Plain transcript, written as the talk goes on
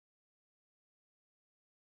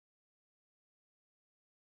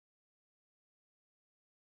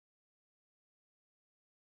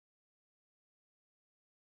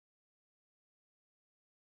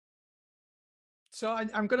So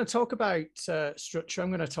I'm going to talk about structure. I'm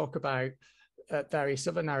going to talk about various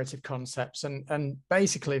other narrative concepts, and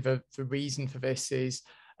basically the reason for this is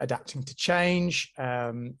adapting to change,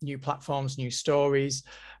 new platforms, new stories,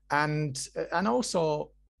 and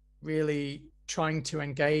also really trying to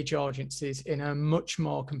engage audiences in a much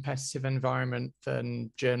more competitive environment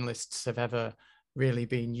than journalists have ever really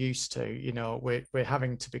been used to. You know, we're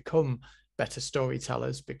having to become better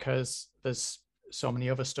storytellers because there's so many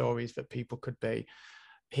other stories that people could be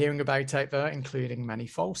hearing about out there, including many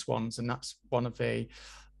false ones. And that's one of the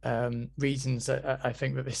reasons that I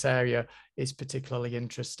think that this area is particularly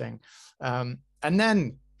interesting. And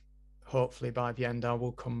then hopefully by the end, I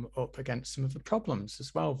will come up against some of the problems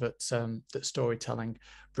as well that that storytelling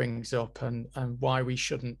brings up, and why we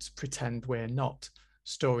shouldn't pretend we're not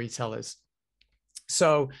storytellers.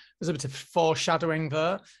 So there's a bit of foreshadowing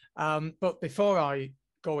there. But before I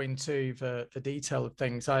go into the detail of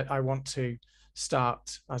things, I want to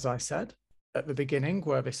start, as I said, at the beginning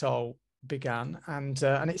where this all began. And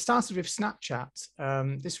it started with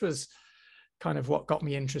Snapchat. This was kind of what got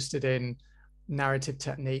me interested in narrative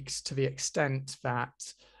techniques, to the extent that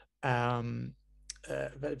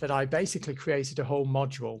that I basically created a whole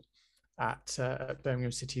module at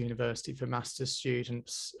Birmingham City University for master's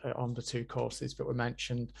students on the two courses that were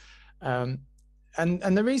mentioned. And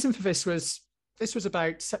the reason for this was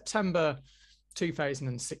about September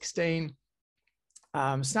 2016.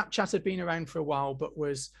 Snapchat had been around for a while, but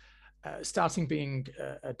was starting being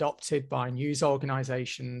adopted by news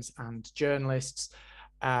organizations and journalists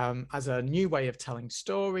as a new way of telling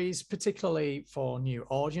stories, particularly for new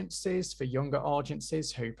audiences, for younger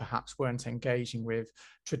audiences who perhaps weren't engaging with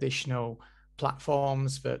traditional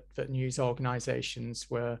platforms that news organizations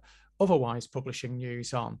were otherwise publishing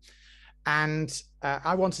news on. And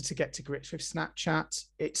I wanted to get to grips with Snapchat.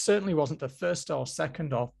 It certainly wasn't the first or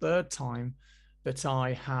second or third time that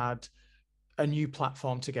I had a new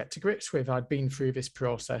platform to get to grips with. I'd been through this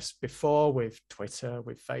process before with Twitter,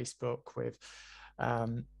 with Facebook, with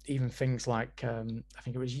even things like, I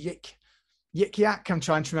think it was Yik Yak. I'm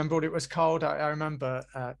trying to remember what it was called. I remember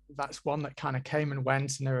that's one that kind of came and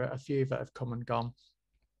went, and there are a few that have come and gone.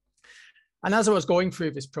 And as I was going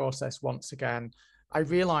through this process once again, I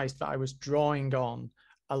realized that I was drawing on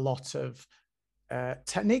a lot of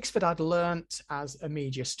techniques that I'd learnt as a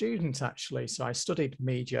media student, actually. So I studied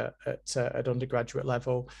media at undergraduate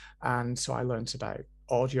level. And so I learnt about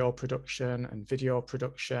audio production and video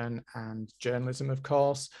production and journalism, of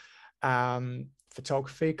course,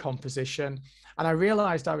 photography, composition. And I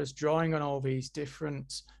realized I was drawing on all these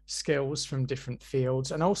different skills from different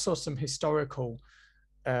fields, and also some historical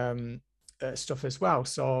stuff as well.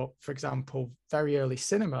 So, for example, very early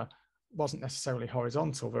cinema wasn't necessarily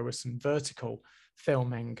horizontal. There was some vertical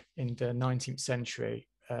filming in the 19th century.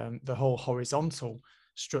 The whole horizontal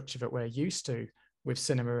structure that we're used to with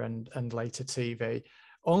cinema and later TV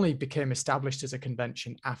only became established as a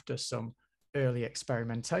convention after some early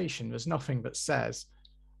experimentation. There's nothing that says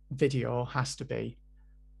video has to be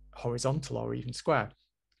horizontal or even square.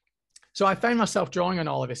 So I found myself drawing on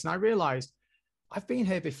all of this, and I realized I've been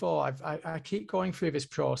here before. I keep going through this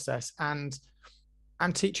process, and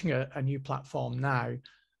I'm teaching a new platform now.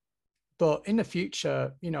 But in the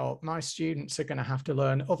future, you know, my students are going to have to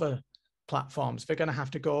learn other platforms. They're going to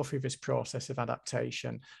have to go through this process of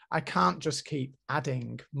adaptation. I can't just keep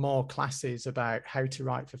adding more classes about how to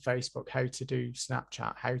write for Facebook, how to do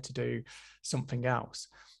Snapchat, how to do something else.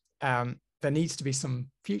 There needs to be some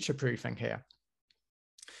future proofing here.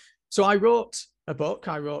 So I wrote a book.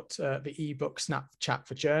 I wrote the ebook Snapchat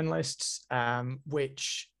for Journalists,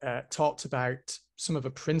 which talked about some of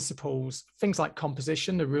the principles, things like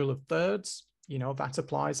composition, the rule of thirds. You know, that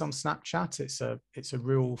applies on Snapchat. It's a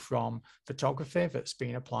rule from photography that's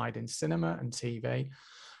been applied in cinema and TV.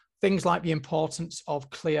 Things like the importance of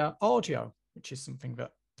clear audio, which is something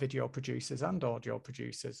that video producers and audio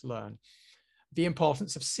producers learn. The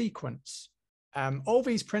importance of sequence. All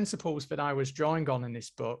these principles that I was drawing on in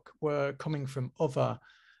this book were coming from other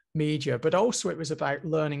media, but also it was about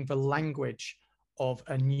learning the language of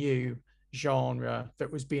a new genre that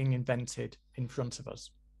was being invented in front of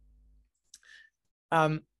us.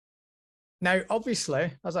 Now,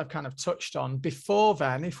 obviously, as I've kind of touched on before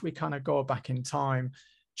then, if we kind of go back in time,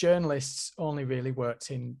 journalists only really worked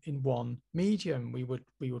in one medium. We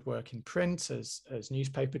would work in print as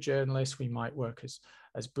newspaper journalists. We might work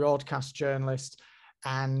as broadcast journalists,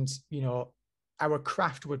 and you know, our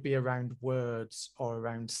craft would be around words or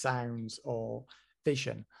around sounds or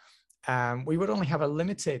vision. We would only have a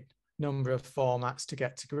limited number of formats to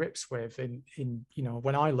get to grips with. In you know,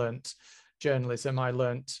 when I learnt journalism, I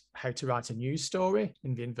learnt how to write a news story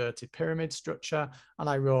in the inverted pyramid structure, and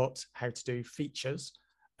I wrote how to do features,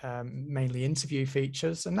 mainly interview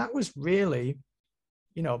features. And that was really,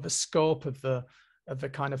 you know, the scope of the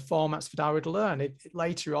kind of formats that I would learn.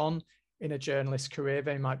 Later on in a journalist's career,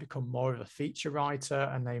 they might become more of a feature writer,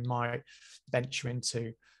 and they might venture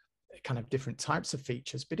into kind of different types of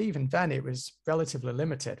features. But even then, it was relatively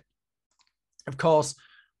limited. Of course,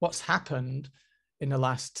 what's happened in the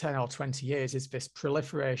last 10 or 20 years is this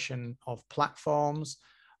proliferation of platforms.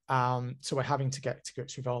 So we're having to get to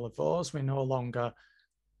grips with all of those. We're no longer,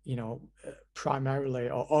 you know,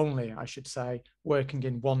 primarily, or only, I should say, working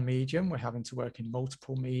in one medium. We're having to work in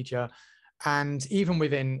multiple media. And even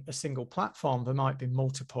within a single platform, there might be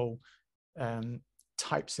multiple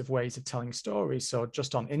types of ways of telling stories. So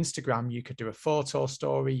just on Instagram, you could do a photo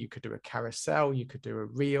story, you could do a carousel, you could do a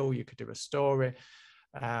reel, you could do a story,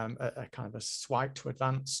 a kind of a swipe to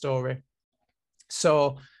advance story.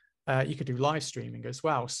 So you could do live streaming as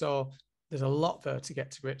well. So there's a lot there to get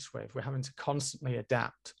to grips with. We're having to constantly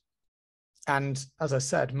adapt. And as I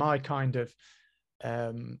said, my kind of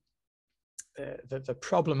the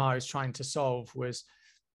problem I was trying to solve was,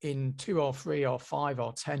 in 2 or 3 or 5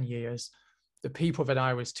 or 10 years, the people that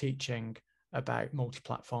I was teaching about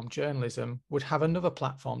multi-platform journalism would have another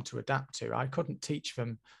platform to adapt to. I couldn't teach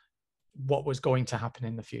them what was going to happen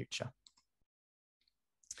in the future.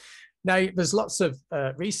 Now, there's lots of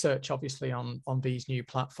research, obviously, on these new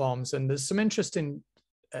platforms, and there's some interesting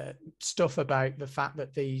stuff about the fact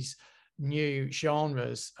that these new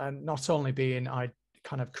genres are not only being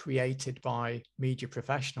kind of created by media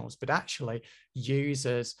professionals, but actually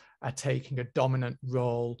users are taking a dominant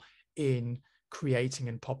role in creating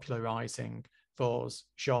and popularizing those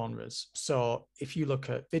genres. So if you look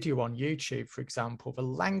at video on YouTube, for example, the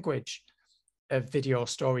language of video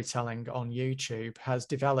storytelling on YouTube has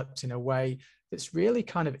developed in a way that's really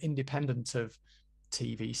kind of independent of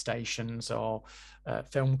TV stations or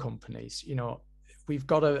film companies. You know, we've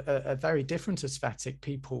got a very different aesthetic,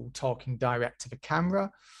 people talking direct to the camera.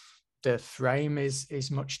 The frame is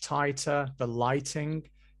much tighter. The lighting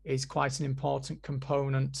is quite an important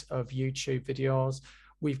component of YouTube videos.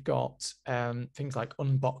 We've got things like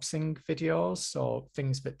unboxing videos, so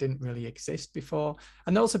things that didn't really exist before.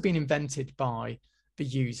 And those have been invented by the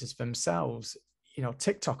users themselves. You know,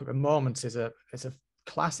 TikTok at the moment is a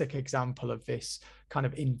classic example of this kind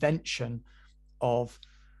of invention of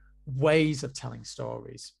ways of telling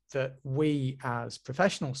stories that we as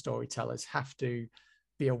professional storytellers have to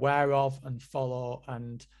be aware of and follow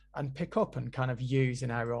and pick up and kind of use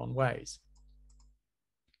in our own ways.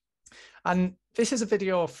 And this is a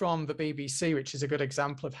video from the BBC, which is a good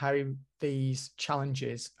example of how these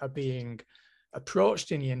challenges are being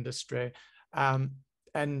approached in the industry.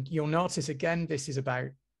 And you'll notice, again, this is about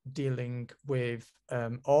dealing with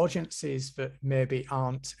audiences that maybe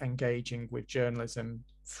aren't engaging with journalism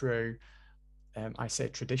through, I say,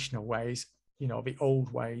 traditional ways, you know, the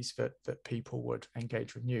old ways that people would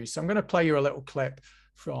engage with news. So I'm going to play you a little clip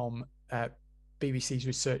from BBC's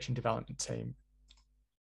research and development team.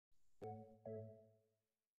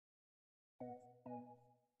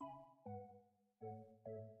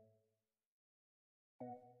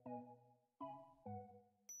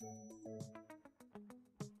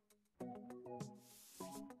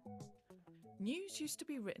 News used to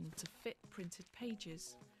be written to fit printed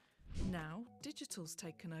pages. Now, digital's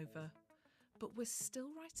taken over. But we're still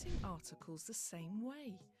writing articles the same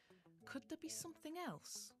way. Could there be something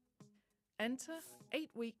else? Enter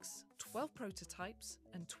 8 weeks, 12 prototypes,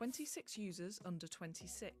 and 26 users under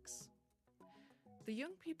 26. The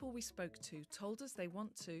young people we spoke to told us they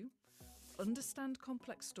want to understand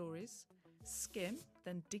complex stories, skim,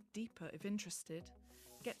 then dig deeper if interested,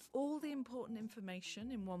 get all the important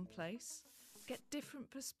information in one place, get different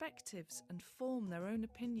perspectives and form their own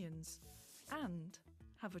opinions, and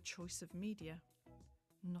have a choice of media.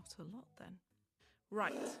 Not a lot then.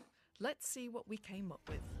 Right, let's see what we came up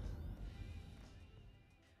with.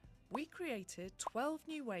 We created 12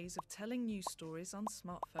 new ways of telling news stories on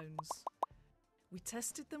smartphones. We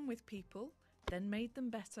tested them with people, then made them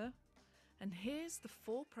better. And here's the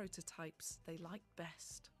 4 prototypes they liked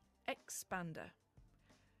best. Expander.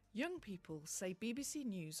 Young people say BBC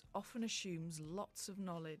News often assumes lots of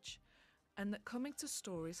knowledge, and that coming to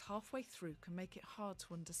stories halfway through can make it hard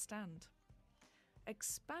to understand.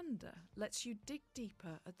 Expander lets you dig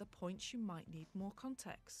deeper at the points you might need more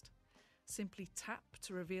context. Simply tap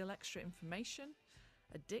to reveal extra information,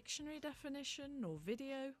 a dictionary definition or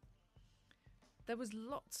video. There was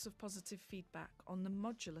lots of positive feedback on the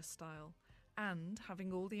modular style and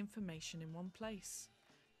having all the information in one place.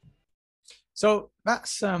 So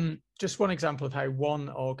that's just one example of how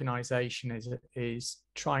one organization is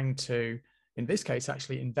trying to, in this case,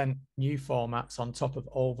 actually invent new formats on top of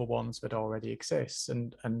all the ones that already exist,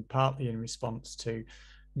 and partly in response to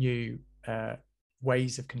new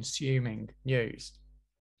ways of consuming news.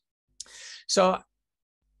 So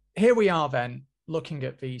here we are then looking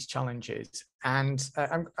at these challenges, and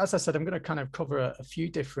as I said, I'm going to kind of cover a few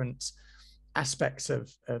different aspects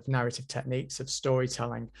of narrative techniques, of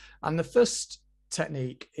storytelling. And the first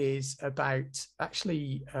technique is about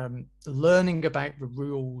actually learning about the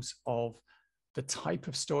rules of the type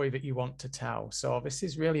of story that you want to tell. So this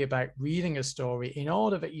is really about reading a story in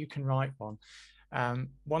order that you can write one.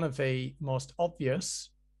 One of the most obvious,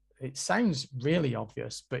 it sounds really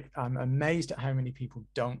obvious, but I'm amazed at how many people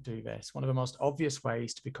don't do this. One of the most obvious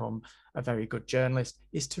ways to become a very good journalist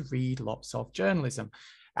is to read lots of journalism.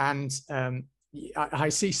 And I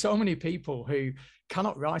see so many people who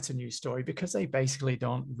cannot write a news story because they basically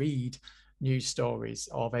don't read news stories,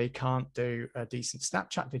 or they can't do a decent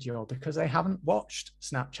Snapchat video because they haven't watched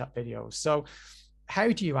Snapchat videos. So how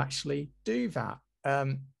do you actually do that?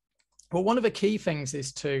 Well, one of the key things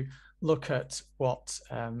is to look at what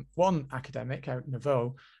one academic out in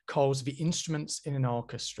Nouveau calls the instruments in an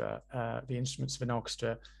orchestra, the instruments of an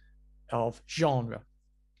orchestra of genre.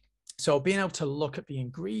 So being able to look at the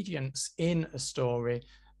ingredients in a story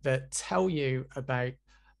that tell you about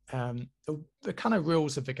the kind of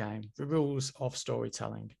rules of the game, the rules of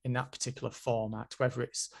storytelling in that particular format, whether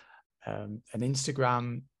it's an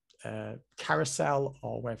Instagram carousel,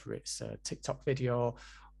 or whether it's a TikTok video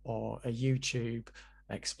or a YouTube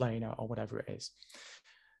explainer, or whatever it is.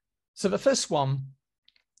 So the first one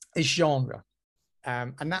is genre,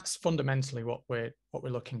 and that's fundamentally what we're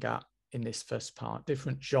looking at in this first part.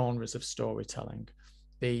 Different genres of storytelling.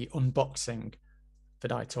 The unboxing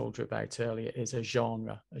that I told you about earlier is a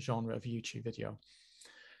genre of YouTube video.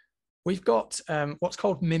 We've got what's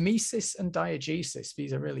called mimesis and diegesis.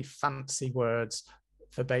 These are really fancy words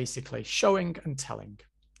for basically showing and telling.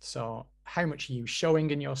 So how much are you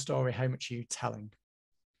showing in your story? How much are you telling?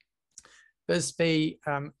 There's the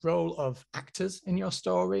role of actors in your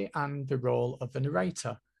story and the role of the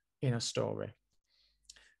narrator in a story.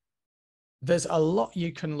 There's a lot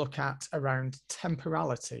you can look at around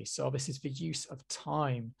temporality. So this is the use of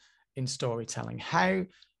time in storytelling. How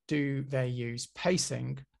do they use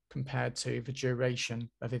pacing compared to the duration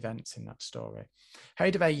of events in that story? How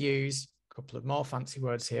do they use, a couple of more fancy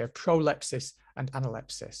words here, prolepsis and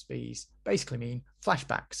analepsis? These basically mean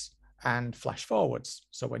flashbacks and flash forwards.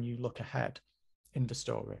 So when you look ahead in the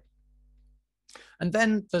story. And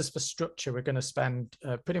then there's the structure. We're going to spend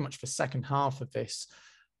pretty much the second half of this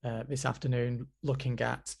afternoon looking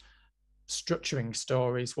at structuring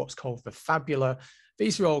stories, what's called the fabula.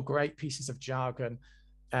 These are all great pieces of jargon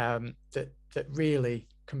that really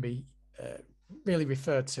can be really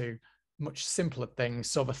referred to much simpler things.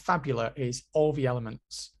 So the fabula is all the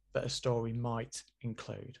elements that a story might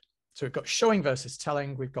include. So we've got showing versus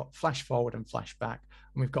telling, we've got flash forward and flash back,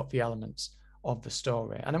 and we've got the elements of the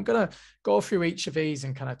story. And I'm going to go through each of these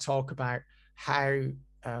and kind of talk about how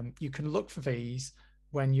you can look for these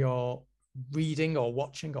when you're reading or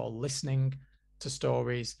watching or listening to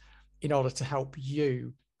stories in order to help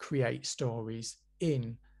you create stories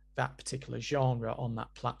in that particular genre, on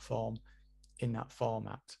that platform, in that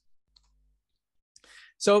format.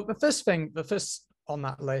 So the first on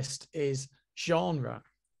that list is genre.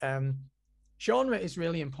 Genre is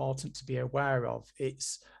really important to be aware of.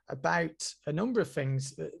 It's about a number of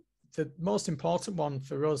things. The most important one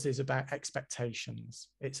for us is about expectations.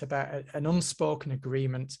 It's about an unspoken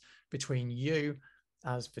agreement between you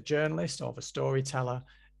as the journalist or the storyteller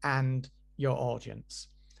and your audience.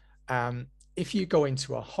 If you go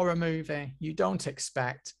into a horror movie, you don't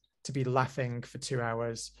expect to be laughing for 2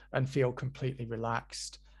 hours and feel completely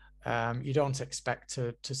relaxed. You don't expect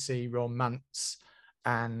to see romance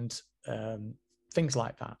and things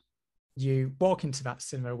like that. You walk into that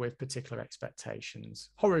cinema with particular expectations.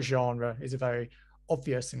 Horror genre is a very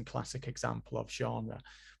obvious and classic example of genre.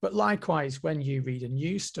 But likewise, when you read a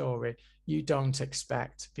news story, you don't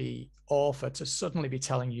expect the author to suddenly be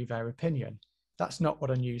telling you their opinion. That's not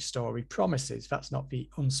what a news story promises. That's not the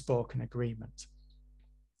unspoken agreement.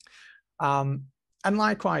 And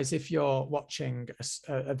likewise, if you're watching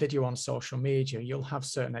a video on social media, you'll have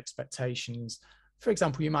certain expectations. For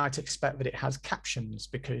example, you might expect that it has captions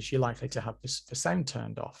because you're likely to have the sound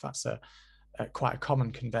turned off. That's quite a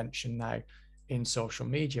common convention now in social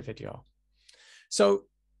media video. So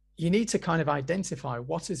you need to kind of identify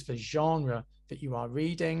what is the genre that you are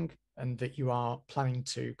reading and that you are planning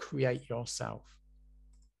to create yourself.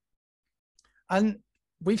 And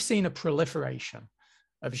we've seen a proliferation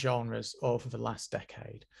of genres over the last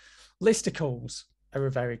decade. Listicles are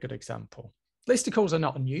a very good example. Listicles are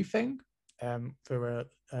not a new thing. There were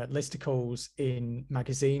listicles in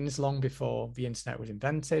magazines long before the internet was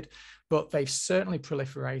invented, but they've certainly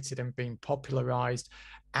proliferated and been popularized,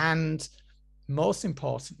 and most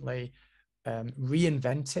importantly,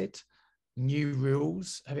 reinvented. New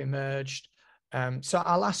rules have emerged. So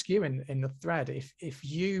I'll ask you in the thread, if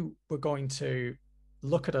you were going to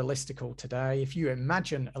look at a listicle today, if you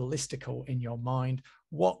imagine a listicle in your mind,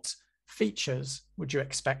 what features would you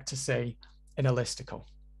expect to see in a listicle?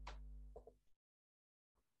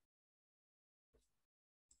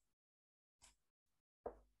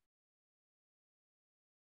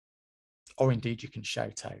 Or indeed, you can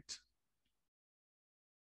shout out.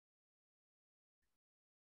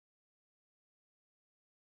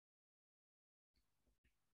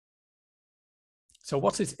 So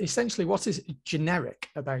what is generic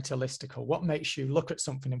about a listicle? What makes you look at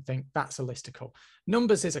something and think that's a listicle?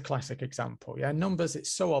 Numbers is a classic example. Yeah, numbers,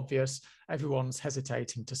 it's so obvious, everyone's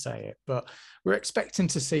hesitating to say it, but we're expecting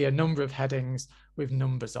to see a number of headings with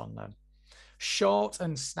numbers on them. Short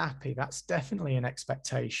and snappy, that's definitely an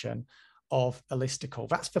expectation of a listicle.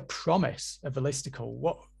 That's the promise of a listicle.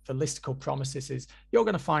 What the listicle promises is you're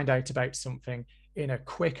going to find out about something in a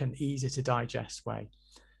quick and easy to digest way.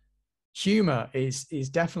 Humor is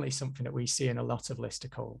definitely something that we see in a lot of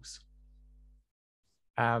listicles.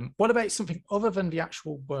 What about something other than the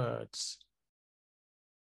actual words?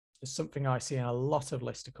 There's something I see in a lot of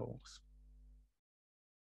listicles.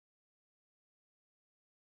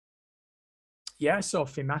 Yeah, so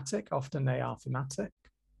thematic, often they are thematic.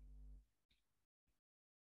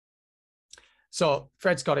 So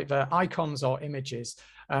Fred's got it there, icons or images.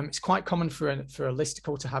 It's quite common for a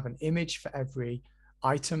listicle to have an image for every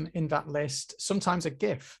item in that list, sometimes a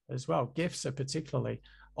GIF as well. GIFs are particularly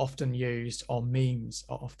often used, or memes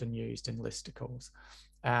are often used in listicles.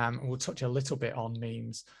 We'll touch a little bit on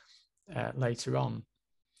memes later on.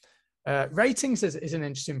 Ratings is an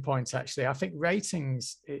interesting point, actually. I think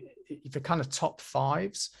ratings, the kind of top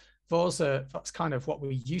fives, that's kind of what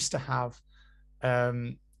we used to have.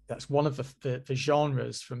 That's one of the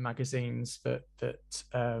genres from magazines that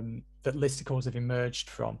listicles have emerged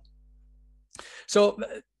from. So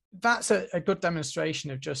that's a good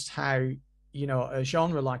demonstration of just how, you know, a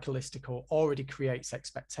genre like a listicle already creates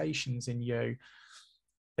expectations in you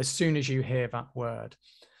as soon as you hear that word.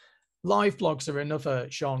 Live blogs are another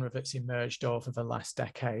genre that's emerged over the last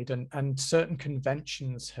decade, and certain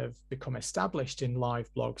conventions have become established in live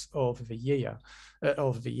blogs over the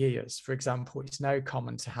years. For example, it's now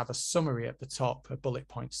common to have a summary at the top, a bullet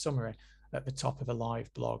point summary at the top of a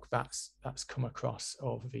live blog. That's come across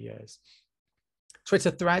over the years.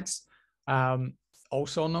 Twitter threads,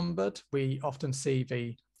 also numbered. We often see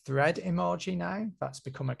the thread emoji now. That's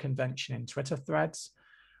become a convention in Twitter threads.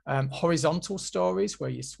 Horizontal stories,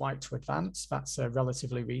 where you swipe to advance, that's a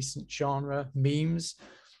relatively recent genre. Memes,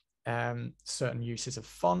 certain uses of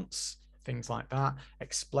fonts, things like that.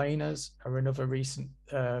 Explainers are another recently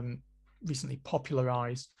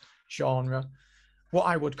popularized genre. What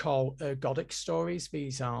I would call ergodic stories.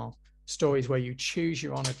 These are stories where you choose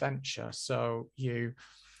your own adventure. So you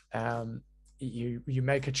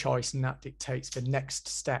make a choice, and that dictates the next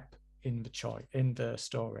step in the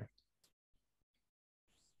story.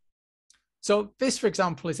 So this, for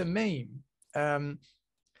example, is a meme.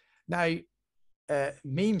 Now,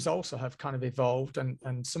 memes also have kind of evolved,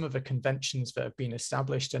 and some of the conventions that have been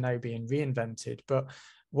established are now being reinvented. But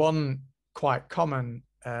one quite common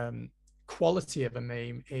quality of a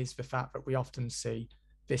meme is the fact that we often see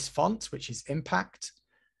this font, which is Impact.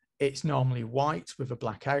 It's normally white with a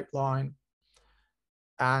black outline,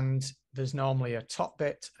 and there's normally a top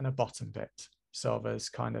bit and a bottom bit. So there's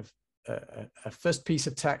kind of a first piece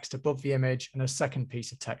of text above the image and a second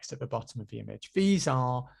piece of text at the bottom of the image. These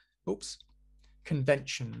are,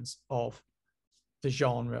 conventions of the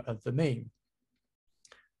genre of the meme.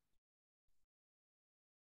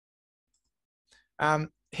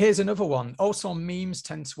 Here's another one. Also, memes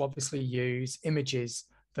tend to obviously use images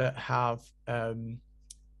that have that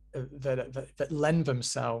lend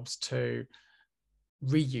themselves to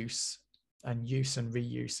reuse and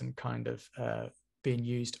reuse, and kind of being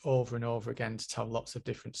used over and over again to tell lots of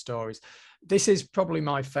different stories. This is probably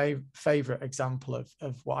my favorite example of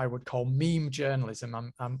what I would call meme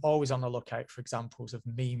journalism. I'm always on the lookout for examples of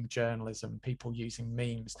meme journalism, people using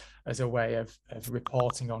memes as a way of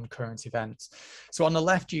reporting on current events. So on the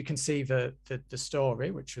left, you can see the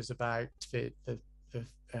story, which was about the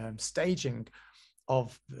staging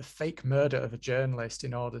of the fake murder of a journalist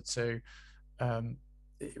in order to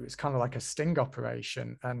it was kind of like a sting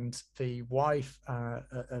operation, and the wife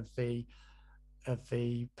of the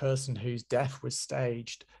person whose death was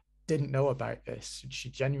staged didn't know about this. She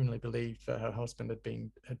genuinely believed that her husband had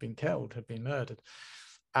been killed, had been murdered.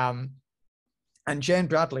 And Jane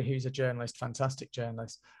Bradley, who's a journalist, fantastic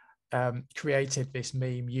journalist, created this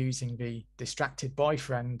meme using the distracted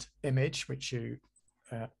boyfriend image, which you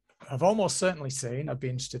have almost certainly seen. I'd be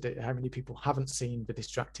interested in how many people haven't seen the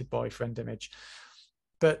distracted boyfriend image.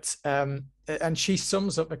 But and she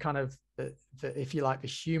sums up the kind of if you like, the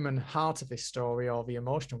human heart of this story, or the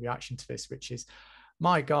emotional reaction to this, which is,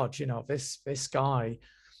 my God, you know, this guy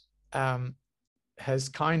has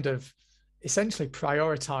kind of essentially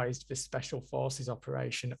prioritized this special forces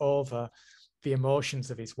operation over the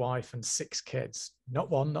emotions of his wife and 6 kids,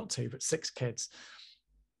 not 1, not 2, but 6 kids.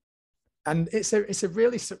 And it's a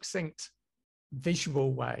really succinct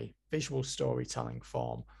visual storytelling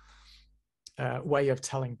form, way of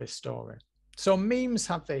telling this story. So memes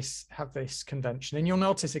have this convention, and you'll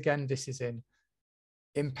notice again, this is in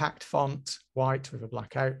impact font, white with a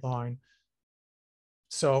black outline.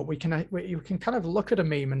 So you can kind of look at a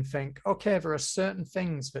meme and think, okay, there are certain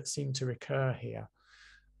things that seem to recur here,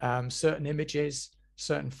 certain images,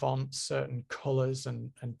 certain fonts, certain colors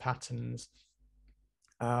and patterns.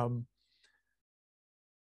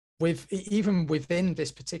 Even within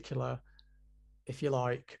this particular, if you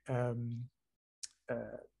like,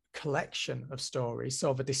 collection of stories.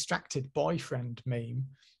 So the distracted boyfriend meme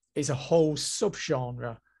is a whole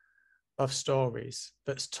subgenre of stories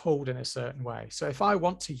that's told in a certain way. So if I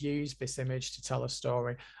want to use this image to tell a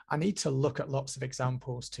story, I need to look at lots of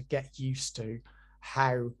examples to get used to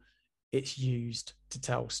how it's used to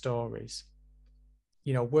tell stories.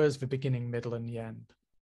 You know, where's the beginning, middle, and the end?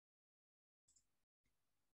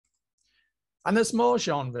 And there's more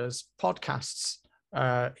genres. Podcasts,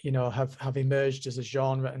 you know, have emerged as a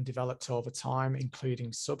genre and developed over time,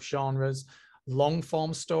 including subgenres. Long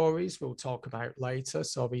form stories we'll talk about later.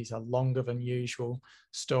 So these are longer than usual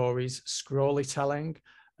stories. Scrollytelling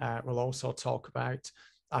we'll also talk about.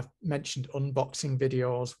 I've mentioned unboxing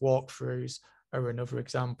videos, walkthroughs are another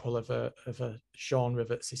example of a genre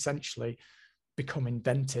that's essentially become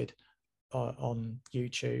invented on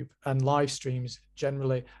YouTube. And live streams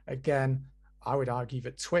generally, again, I would argue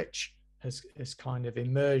that Twitch has kind of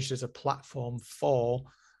emerged as a platform for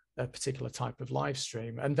a particular type of live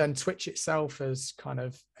stream. And then Twitch itself has kind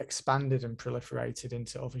of expanded and proliferated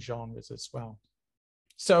into other genres as well.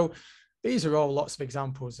 So these are all lots of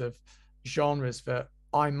examples of genres that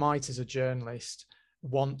I might, as a journalist,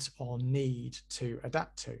 want or need to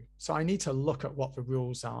adapt to. So I need to look at what the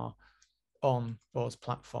rules are on those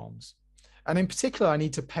platforms. And in particular, I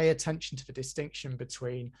need to pay attention to the distinction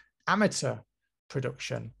between amateur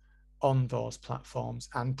production on those platforms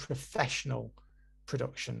and professional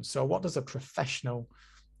production. So what does a professional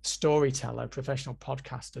storyteller, professional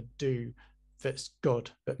podcaster do that's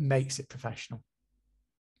good, that makes it professional?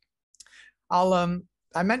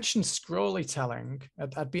 I mentioned scrollytelling.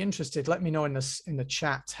 I'd be interested, let me know in the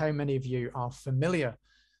chat how many of you are familiar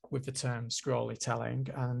with the term scrollytelling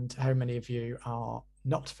and how many of you are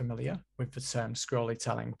not familiar with the term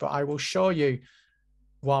scrollytelling. But I will show you,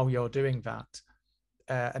 while you're doing that,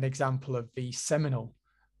 an example of the seminal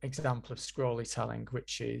example of scrollytelling,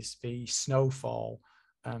 which is the Snowfall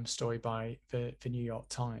story by the New York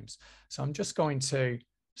Times. So I'm just going to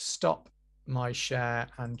stop my share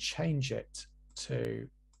and change it to,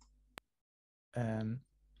 in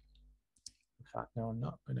fact, no, I'm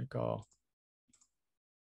not going to go.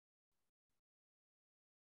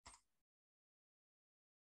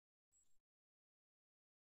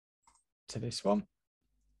 To this one.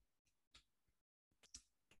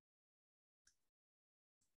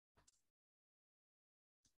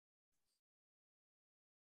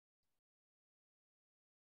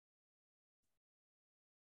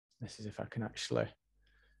 This is if I can actually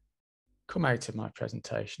come out of my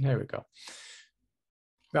presentation. Here we go.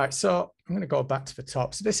 Right, so I'm going to go back to the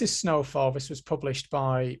top. So this is Snowfall. This was published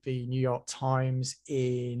by the New York Times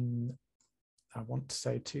in, I want to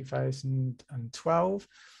say, 2012.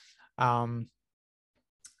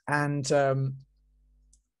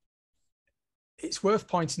 It's worth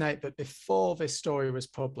pointing out that before this story was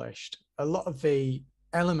published, a lot of the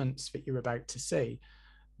elements that you're about to see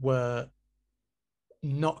were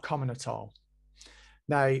not common at all.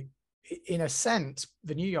 Now, in a sense,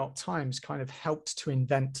 the New York Times kind of helped to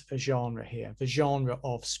invent a genre here, the genre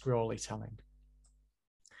of scrollytelling.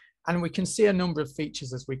 And we can see a number of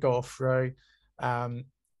features as we go through.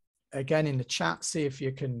 Again, in the chat, see if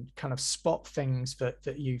you can kind of spot things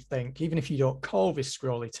that you think, even if you don't call this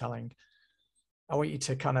scrollytelling, I want you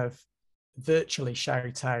to kind of virtually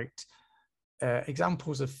shout out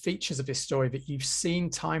examples of features of this story that you've seen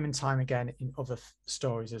time and time again in other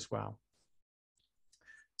stories as well.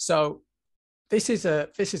 So this is a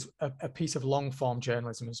piece of long form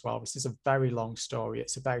journalism as well. This is a very long story.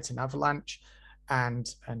 It's about an avalanche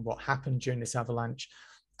and what happened during this avalanche.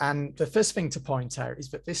 And the first thing to point out is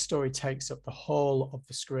that this story takes up the whole of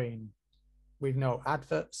the screen. We've no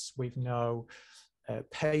adverts, we've no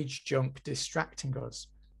page junk distracting us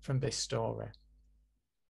from this story.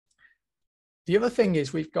 The other thing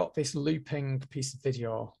is we've got this looping piece of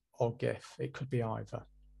video or GIF. It could be either.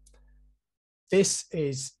 This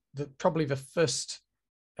is probably the first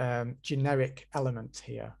generic element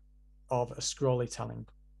here of a scrollytelling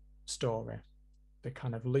story, the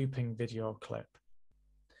kind of looping video clip.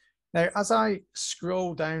 Now, as I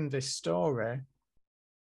scroll down this story,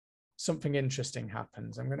 something interesting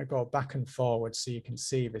happens. I'm going to go back and forward so you can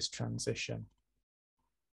see this transition.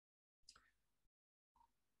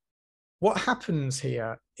 What happens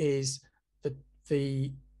here is that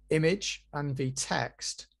the image and the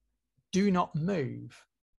text do not move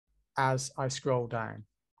as I scroll down.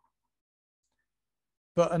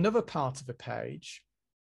 But another part of the page,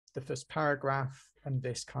 the first paragraph and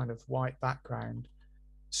this kind of white background,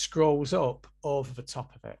 scrolls up over the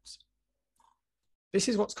top of it. This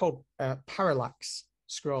is what's called parallax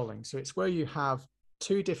scrolling. So it's where you have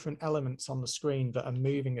two different elements on the screen that are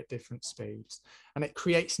moving at different speeds, and it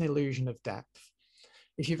creates an illusion of depth.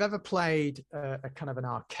 If you've ever played a kind of an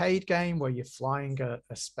arcade game where you're flying a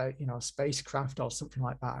spacecraft or something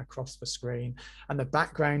like that across the screen, and the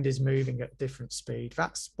background is moving at a different speed,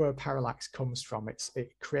 that's where parallax comes from.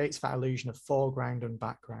 It creates that illusion of foreground and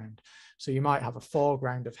background. So you might have a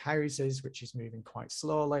foreground of houses, which is moving quite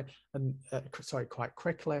slowly, and quite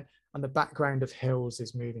quickly, and the background of hills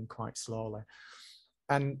is moving quite slowly.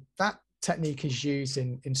 And that technique is used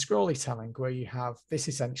in scrollytelling, where you have this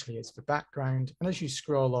essentially is the background, and as you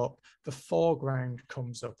scroll up, the foreground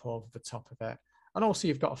comes up over the top of it, and also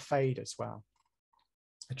you've got a fade as well,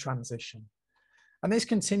 a transition. And this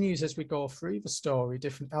continues as we go through the story.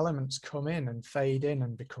 Different elements come in and fade in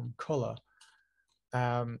and become color.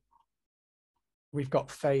 We've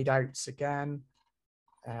got fade outs again.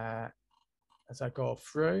 As I go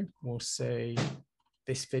through, we'll see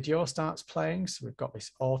this video starts playing. So we've got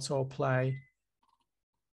this autoplay.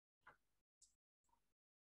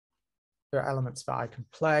 There are elements that I can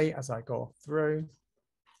play as I go through.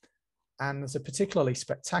 And there's a particularly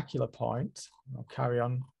spectacular point. I'll carry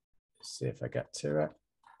on, see if I get to it.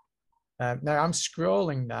 Now I'm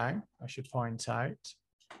scrolling now, I should point out.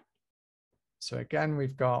 So again,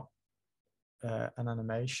 we've got an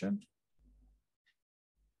animation.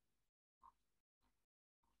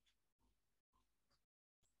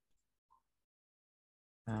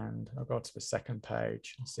 And I'll go to the second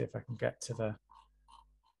page and see if I can get to the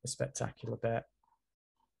spectacular bit.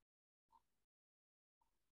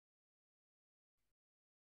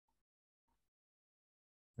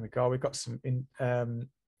 There we go. We've got some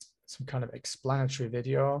kind of explanatory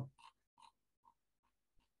video.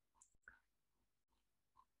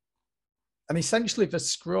 And essentially the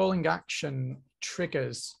scrolling action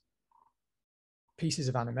triggers pieces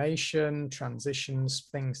of animation, transitions,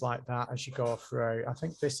 things like that as you go through. I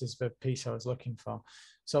think this is the piece I was looking for.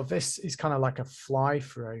 So this is kind of like a fly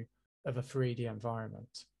through of a 3D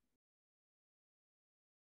environment.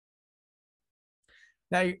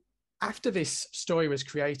 Now, after this story was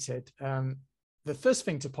created, the first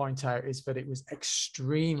thing to point out is that it was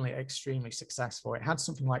extremely, extremely successful. It had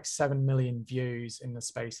something like 7 million views in the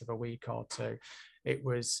space of a week or two. It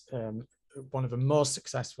was one of the most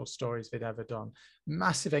successful stories they'd ever done.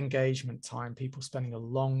 Massive engagement time, people spending a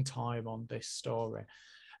long time on this story.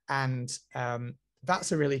 And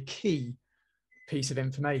that's a really key piece of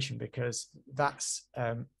information, because that's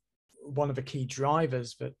one of the key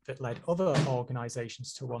drivers that led other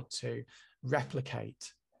organizations to want to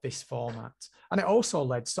replicate this format. And it also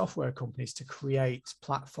led software companies to create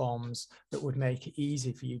platforms that would make it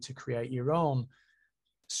easy for you to create your own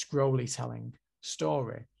scrollytelling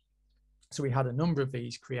story. So we had a number of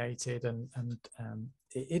these created, and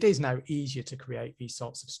it is now easier to create these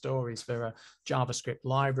sorts of stories. There are JavaScript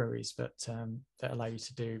libraries that allow you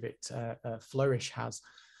to do it. Flourish has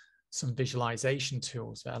some visualization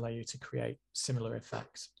tools that allow you to create similar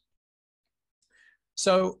effects.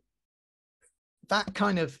 So that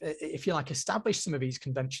kind of, if you like, established some of these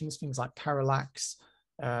conventions, things like parallax,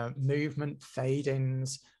 movement,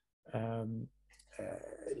 fade-ins,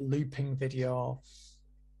 looping video,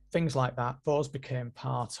 things like that. Those became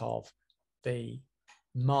part of the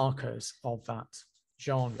markers of that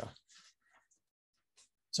genre.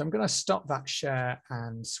 So I'm going to stop that share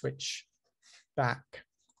and switch back.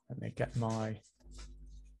 Let me get my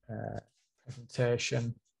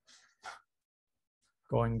presentation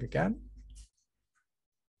going again.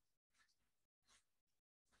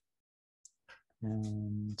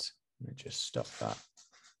 And let me just stop that.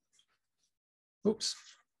 Oops.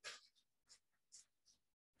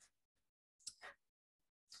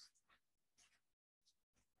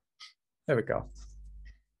 There we go.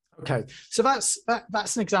 Okay, so that's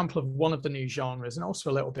an example of one of the new genres, and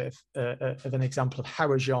also a little bit of an example of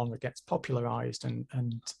how a genre gets popularized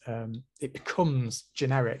and it becomes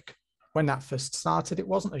generic. When that first started, it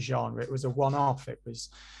wasn't a genre; it was a one-off. It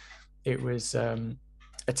was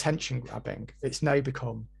attention grabbing. It's now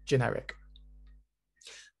become generic.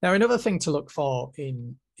 Now, another thing to look for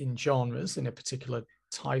in genres, in a particular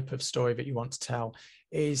type of story that you want to tell,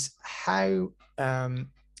 is how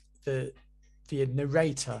the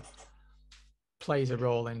narrator plays a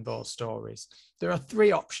role in those stories. There are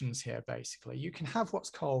three options here, basically. You can have what's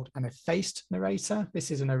called an effaced narrator.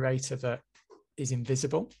 This is a narrator that is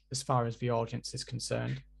invisible as far as the audience is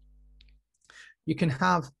concerned. You can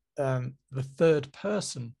have the third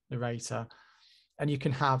person narrator, and you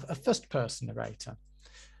can have a first person narrator.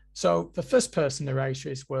 So the first person narrator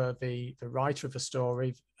is where the writer of the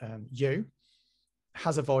story, you,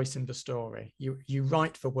 has a voice in the story. You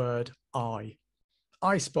write the word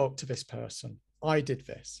I spoke to this person. I did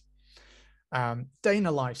this. Day in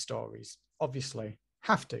the life stories, obviously,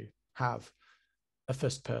 have to have a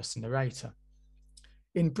first person narrator.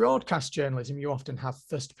 In broadcast journalism, you often have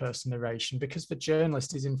first person narration because the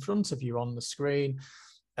journalist is in front of you on the screen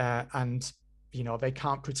and they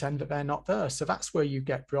can't pretend that they're not there. So that's where you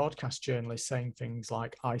get broadcast journalists saying things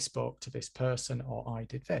like, I spoke to this person or I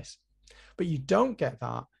did this. But you don't get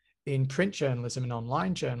that in print journalism and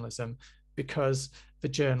online journalism because the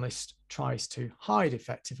journalist tries to hide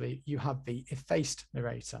effectively. You have the effaced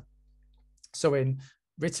narrator. So in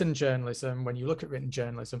written journalism, when you look at written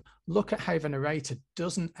journalism, look at how the narrator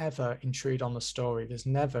doesn't ever intrude on the story. There's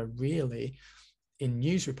never really, in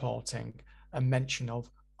news reporting, a mention of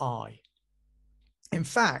I. In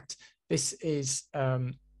fact, this is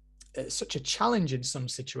such a challenge in some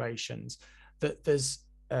situations that there's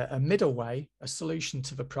a middle way, a solution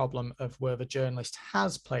to the problem of where the journalist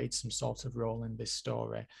has played some sort of role in this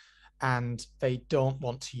story and they don't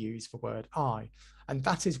want to use the word I. And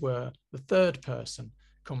that is where the third person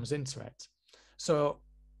comes into it. So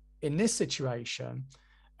in this situation,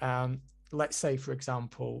 let's say, for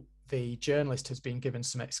example, the journalist has been given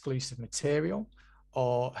some exclusive material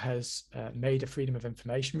or has made a freedom of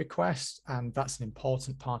information request, and that's an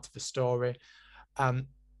important part of the story.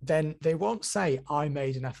 Then they won't say, I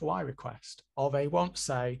made an FOI request, or they won't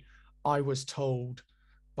say, I was told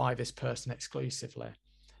by this person exclusively,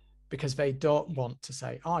 because they don't want to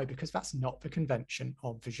say I, because that's not the convention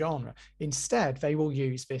of the genre. Instead, they will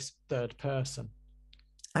use this third person.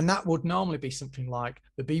 And that would normally be something like,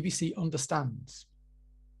 the BBC understands,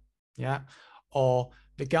 yeah, or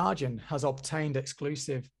the Guardian has obtained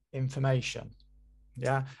exclusive information,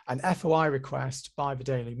 yeah, an FOI request by the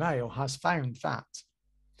Daily Mail has found that.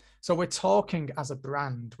 So we're talking as a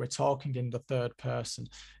brand, we're talking in the third person.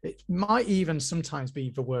 It might even sometimes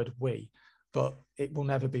be the word we, but it will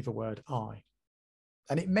never be the word I.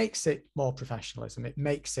 And it makes it more professionalism. It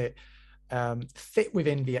makes it fit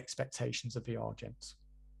within the expectations of the audience.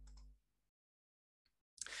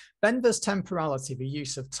 Then there's temporality, the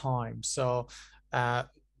use of time. So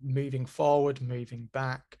moving forward, moving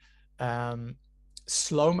back.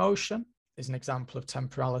 Slow motion is an example of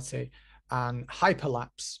temporality, and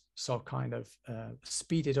hyperlapse, so kind of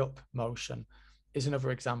speeded up motion, is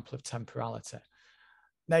another example of temporality.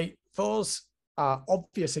 Now, those are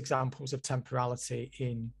obvious examples of temporality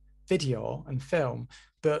in video and film,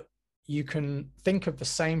 but you can think of the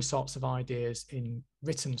same sorts of ideas in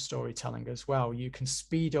written storytelling as well. You can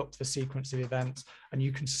speed up the sequence of events and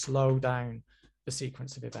you can slow down the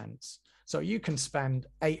sequence of events. So you can spend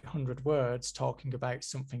 800 words talking about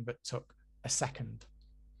something that took a second.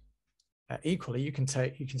 Equally, you can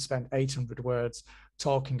spend 800 words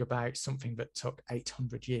talking about something that took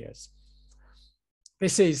 800 years.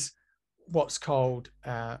 This is what's called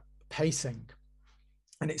pacing,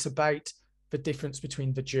 and it's about the difference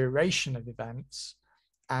between the duration of events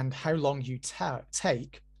and how long you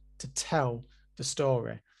take to tell the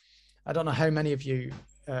story. I don't know how many of you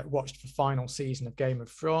watched the final season of Game of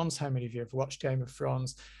Thrones. How many of you have watched Game of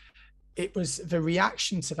Thrones? It was the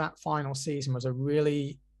reaction to that final season was a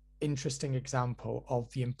really interesting example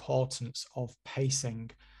of the importance of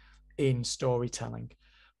pacing in storytelling.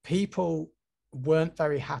 People weren't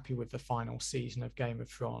very happy with the final season of Game of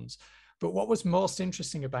Thrones. But what was most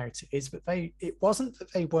interesting about it is that it wasn't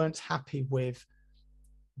that they weren't happy with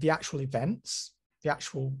the actual events, the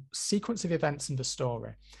actual sequence of events in the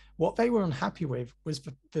story. What they were unhappy with was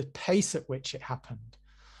the pace at which it happened,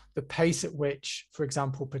 the pace at which, for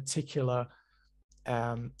example, particular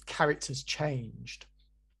characters changed.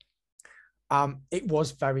 It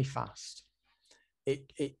was very fast. It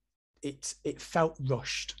felt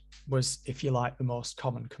rushed, was, if you like, the most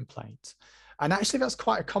common complaint. And actually, that's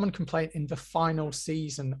quite a common complaint in the final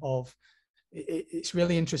season of. It's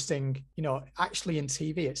really interesting, you know, actually in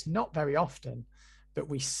TV, it's not very often that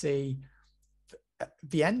we see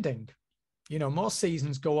the ending. You know, most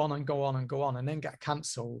seasons go on and go on and go on and then get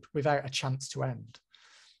cancelled without a chance to end.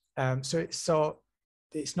 So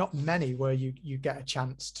it's not many where you get a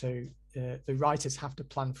chance to, the writers have to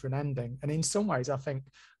plan for an ending. And in some ways, I think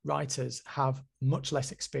writers have much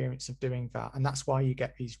less experience of doing that. And that's why you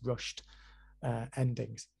get these rushed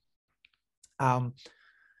endings.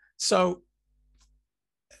 So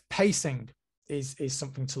pacing is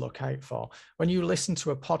something to look out for. When you listen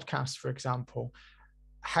to a podcast, for example,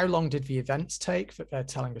 how long did the events take that they're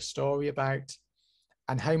telling a story about?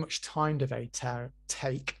 And how much time do they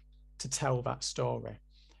take to tell that story?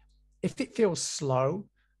 If it feels slow,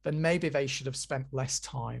 then maybe they should have spent less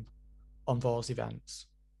time on those events.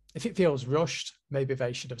 If it feels rushed, maybe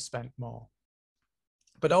they should have spent more.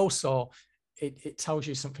 But also, it tells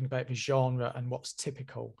you something about the genre and what's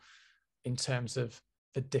typical in terms of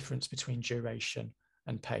the difference between duration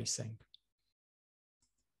and pacing.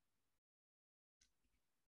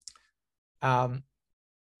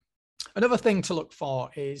 Another thing to look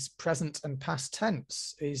for is present and past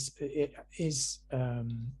tense.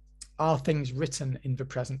 Are things written in the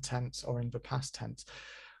present tense or in the past tense?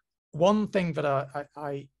 One thing that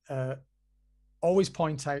I always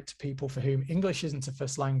point out to people for whom English isn't a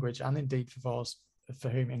first language, and indeed for those for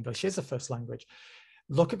whom English is a first language,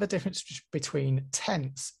 look at the difference between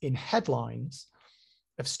tense in headlines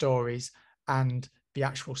of stories and the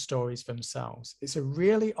actual stories themselves. It's a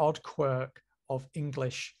really odd quirk of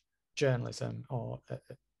English journalism or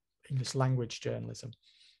English language journalism.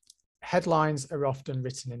 Headlines are often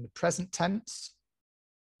written in the present tense,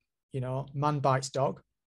 you know, man bites dog,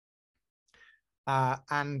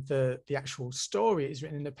 and the actual story is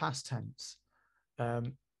written in the past tense.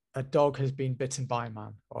 A dog has been bitten by a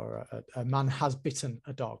man, or a man has bitten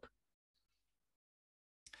a dog.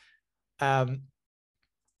 And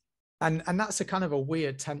that's a kind of a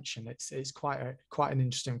weird tension. It's quite an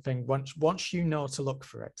interesting thing once you know to look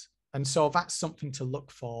for it. And so that's something to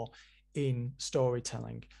look for in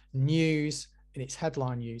storytelling. News in its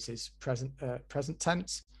headline uses present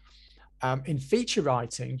tense. In feature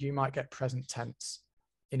writing, you might get present tense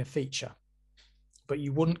in a feature, but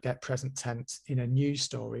you wouldn't get present tense in a news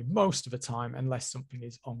story most of the time unless something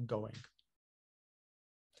is ongoing.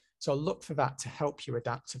 So look for that to help you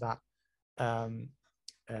adapt to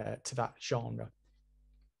that genre.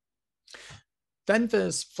 Then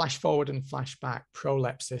there's flash forward and flashback,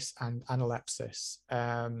 prolepsis and analepsis.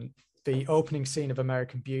 The opening scene of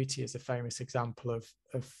American Beauty is a famous example of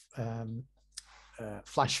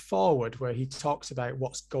flash forward, where he talks about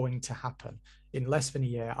what's going to happen. In less than a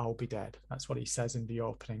year, I'll be dead. That's what he says in the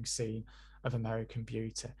opening scene of American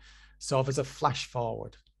Beauty. So there's a flash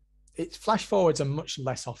forward. Flash forwards are much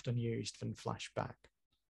less often used than flashback.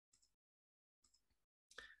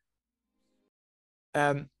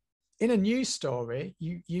 In a news story,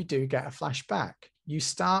 you do get a flashback. You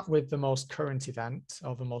start with the most current event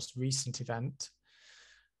or the most recent event.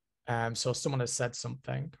 So someone has said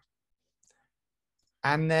something.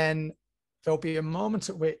 And then there'll be a moment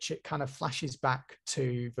at which it kind of flashes back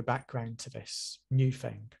to the background to this new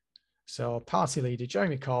thing. So party leader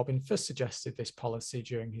Jeremy Corbyn first suggested this policy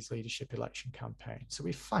during his leadership election campaign. So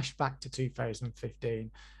we flash back to 2015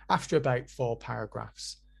 after about 4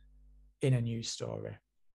 paragraphs in a news story.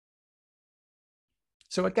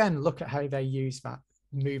 So again, look at how they use that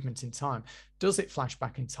movement in time. Does it flash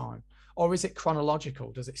back in time? Or is it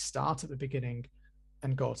chronological? Does it start at the beginning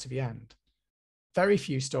and go to the end? Very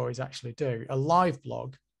few stories actually do. A live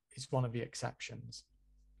blog is one of the exceptions.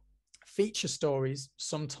 Feature stories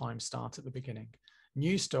sometimes start at the beginning.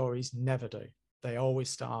 News stories never do. They always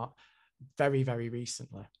start very, very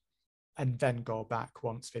recently and then go back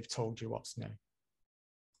once they've told you what's new.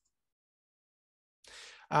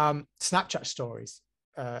 Snapchat stories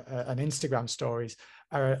and Instagram stories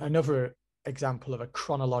are another example of a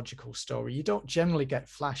chronological story. You don't generally get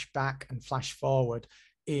flashback and flash forward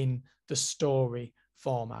in the story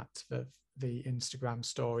format, the Instagram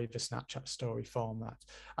story, the Snapchat story format.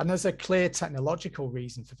 And there's a clear technological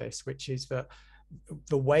reason for this, which is that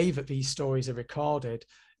the way that these stories are recorded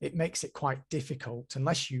it makes it quite difficult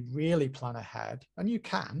unless you really plan ahead, and you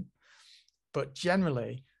can, but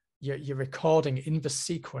generally you're recording in the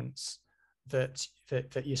sequence that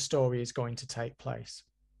your story is going to take place.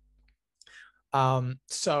 That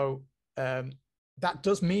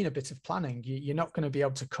does mean a bit of planning. You're not going to be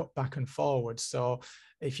able to cut back and forward. So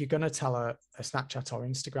if you're going to tell a Snapchat or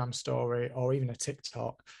Instagram story, or even a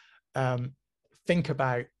TikTok, think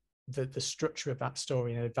about the structure of that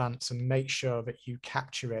story in advance and make sure that you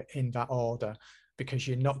capture it in that order, because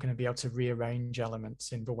you're not going to be able to rearrange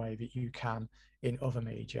elements in the way that you can in other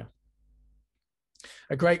media.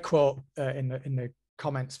 A great quote in the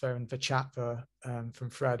comments there in the chat there,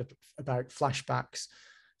 from Fred about flashbacks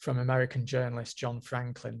from American journalist John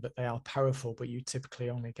Franklin, that they are powerful, but you typically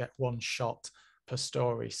only get one shot per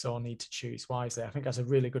story, so need to choose wisely. I think that's a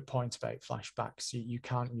really good point about flashbacks. You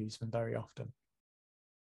can't use them very often.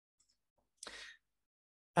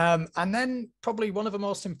 And then probably one of the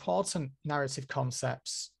most important narrative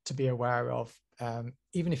concepts to be aware of,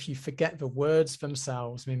 even if you forget the words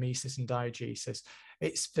themselves, mimesis and diegesis,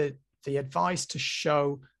 it's the advice to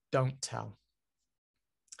show, don't tell.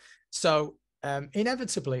 So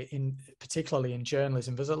inevitably, particularly in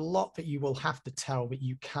journalism, there's a lot that you will have to tell that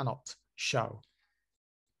you cannot show.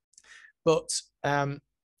 But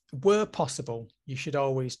where possible, you should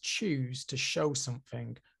always choose to show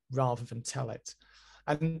something rather than tell it.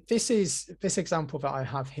 And this example that I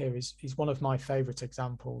have here is one of my favorite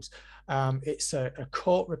examples. It's a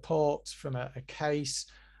court report from a case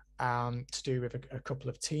to do with a couple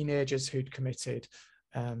of teenagers who'd committed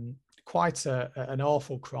quite an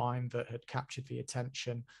awful crime that had captured the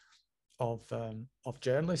attention of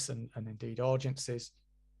journalists and indeed audiences.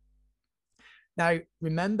 Now,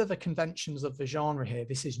 remember the conventions of the genre here.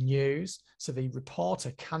 This is news, so the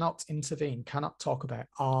reporter cannot intervene, cannot talk about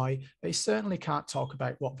they certainly can't talk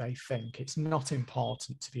about what they think. It's not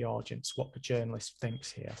important to the audience what the journalist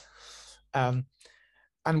thinks here. And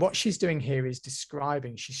what she's doing here is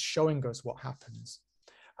describing, she's showing us what happens.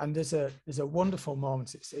 And there's a wonderful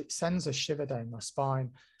moment, it sends a shiver down my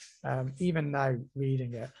spine, even now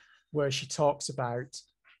reading it, where she talks about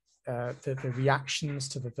the reactions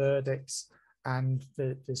to the verdicts. And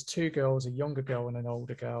there's two girls, a younger girl and an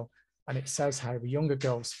older girl. And it says how the younger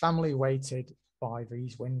girl's family waited by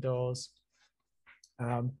these windows.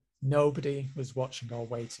 Nobody was watching or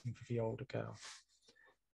waiting for the older girl.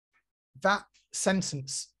 That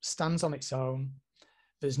sentence stands on its own.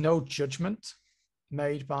 There's no judgment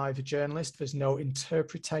made by the journalist. There's no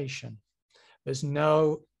interpretation. There's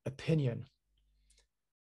no opinion.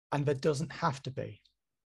 And there doesn't have to be.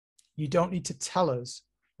 You don't need to tell us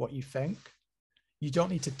what you think. You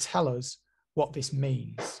don't need to tell us what this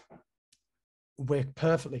means. We're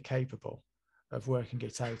perfectly capable of working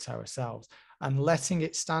it out ourselves. And letting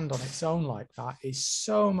it stand on its own like that is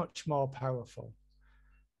so much more powerful.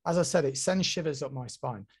 As I said, it sends shivers up my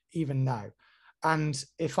spine, even now. And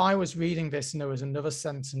if I was reading this and there was another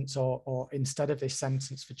sentence, or instead of this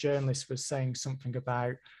sentence, the journalist was saying something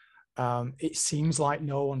about, it seems like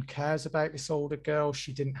no one cares about this older girl.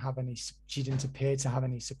 She didn't appear to have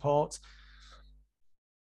any support.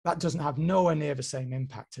 That doesn't have nowhere near the same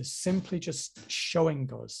impact as simply just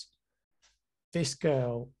showing us this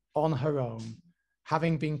girl on her own,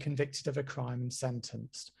 having been convicted of a crime and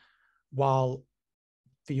sentenced, while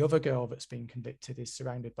the other girl that's been convicted is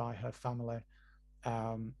surrounded by her family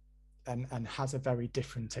and has a very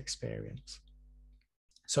different experience.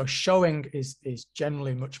 So showing is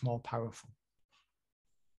generally much more powerful.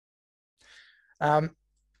 Now,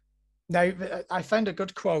 I found a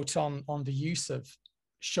good quote on the use of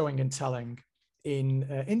showing and telling in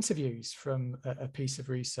interviews from a piece of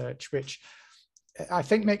research, which I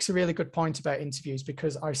think makes a really good point about interviews,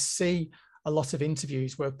 because I see a lot of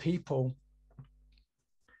interviews where people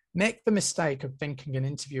make the mistake of thinking an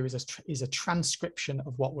interview is a transcription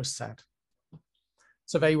of what was said.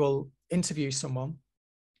 So they will interview someone,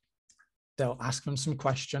 they'll ask them some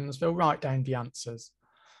questions, they'll write down the answers,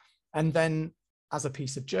 and then as a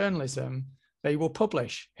piece of journalism, they will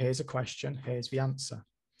publish, here's a question, here's the answer.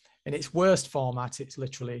 In its worst format, it's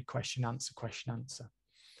literally question, answer, question, answer.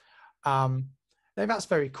 Now that's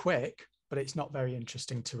very quick, but it's not very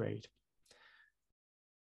interesting to read.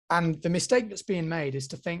 And the mistake that's being made is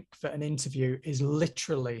to think that an interview is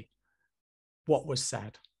literally what was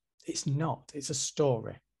said. It's not, it's a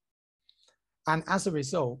story. And as a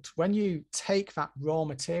result, when you take that raw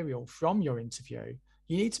material from your interview,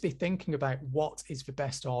 you need to be thinking about what is the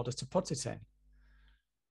best order to put it in.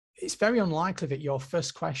 It's very unlikely that your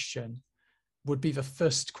first question would be the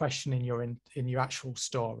first question in your actual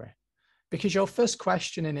story, because your first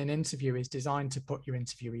question in an interview is designed to put your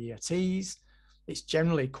interviewee at ease, It's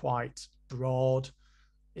generally quite broad.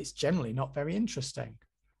 It's generally not very interesting.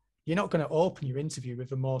 You're not going to open your interview with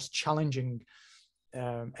the most challenging,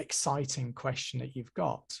 exciting question that you've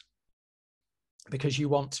got, because you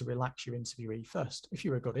want to relax your interviewee first, if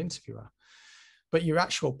you're a good interviewer. But your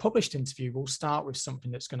actual published interview will start with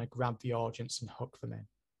something that's going to grab the audience and hook them in.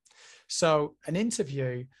 So an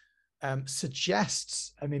interview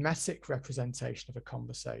suggests a mimetic representation of a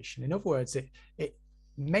conversation. In other words, it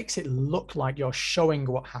makes it look like you're showing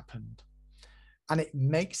what happened, and it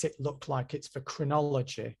makes it look like it's the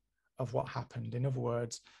chronology of what happened. In other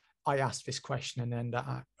words, I asked this question and then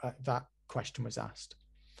that question was asked.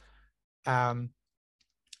 But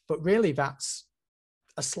really, that's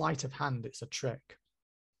a sleight of hand. It's a trick.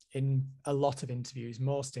 In a lot of interviews,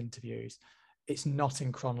 most interviews, it's not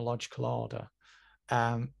in chronological order.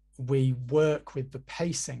 We work with the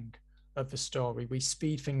pacing of the story. We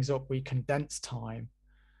speed things up. We condense time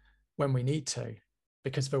when we need to,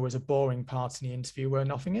 because there was a boring part in the interview where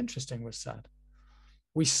nothing interesting was said.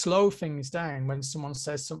 We slow things down when someone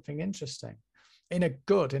says something interesting. In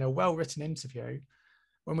a well-written interview,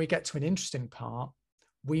 when we get to an interesting part,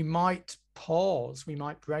 we might pause, we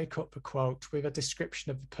might break up a quote with a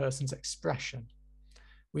description of the person's expression.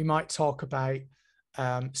 We might talk about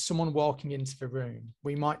someone walking into the room.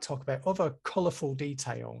 We might talk about other colourful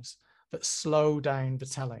details that slow down the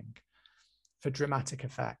telling for dramatic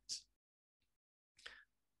effect.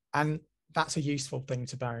 And that's a useful thing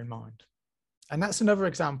to bear in mind. And that's another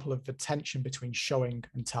example of the tension between showing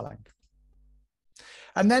and telling.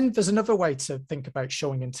 And then there's another way to think about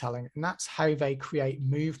showing and telling, and that's how they create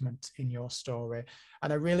movement in your story.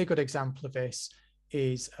 And a really good example of this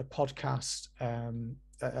is a podcast,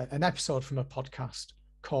 an episode from a podcast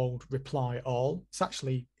called Reply All. It's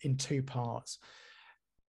actually in 2 parts.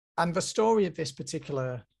 And the story of this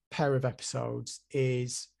particular pair of episodes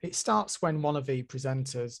is, it starts when one of the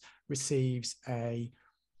presenters receives a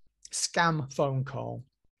scam phone call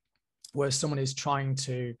where someone is trying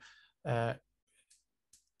to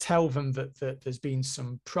tell them that there's been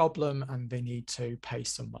some problem and they need to pay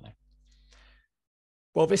some money.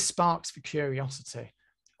 Well, this sparks the curiosity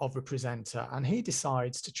of the presenter, and he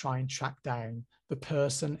decides to try and track down the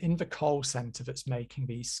person in the call center that's making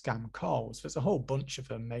these scam calls. There's a whole bunch of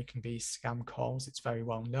them making these scam calls. It's very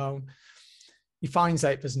well known. He finds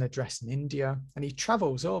out there's an address in India, and he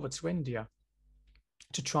travels over to India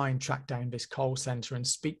to try and track down this call center and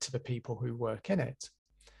speak to the people who work in it.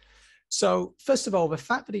 So first of all, the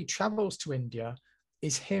fact that he travels to India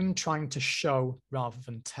is him trying to show rather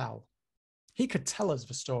than tell. He could tell us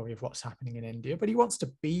the story of what's happening in India, but he wants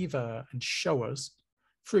to be there and show us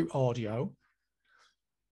through audio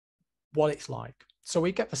what it's like. So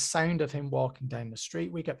we get the sound of him walking down the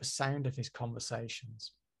street. We get the sound of his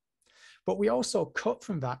conversations. But we also cut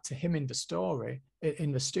from that to him in the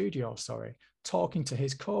studio, talking to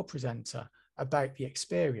his co-presenter about the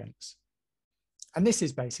experience. And this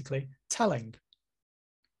is basically telling.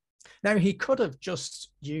 Now, he could have just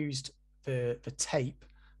used the tape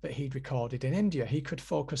that he'd recorded in India. He could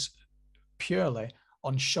focus purely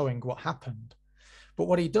on showing what happened. But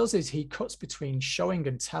what he does is he cuts between showing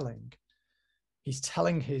and telling. He's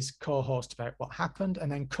telling his co-host about what happened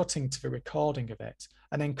and then cutting to the recording of it,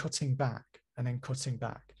 and then cutting back and then cutting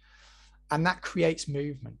back. And that creates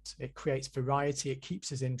movement. It creates variety. It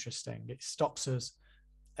keeps us interesting. It stops us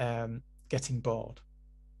getting bored.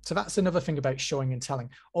 So that's another thing about showing and telling.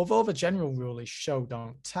 Although the general rule is show,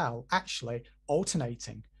 don't tell, actually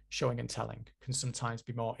alternating showing and telling can sometimes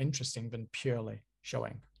be more interesting than purely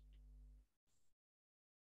showing.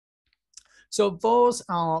 So those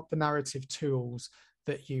are the narrative tools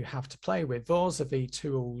that you have to play with. Those are the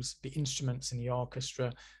tools, the instruments in the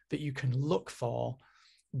orchestra that you can look for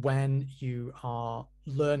when you are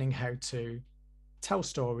learning how to tell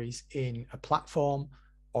stories in a platform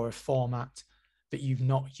or a format that you've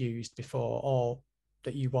not used before or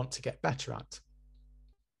that you want to get better at.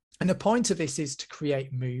 And the point of this is to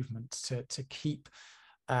create movement, to keep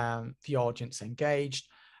the audience engaged,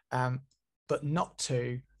 but not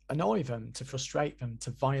to annoy them, to frustrate them,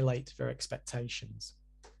 to violate their expectations.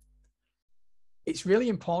 It's really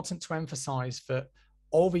important to emphasize that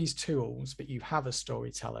all these tools that you have as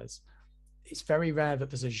storytellers, it's very rare that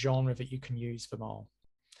there's a genre that you can use them all.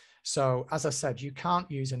 So as I said, you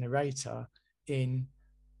can't use a narrator in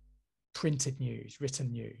printed news,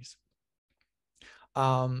 written news.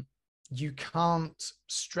 You can't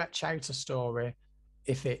stretch out a story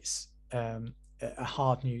if it's a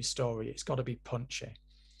hard news story. It's got to be punchy.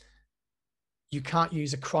 You can't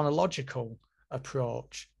use a chronological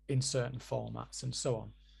approach in certain formats and so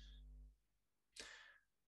on.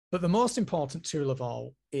 But the most important tool of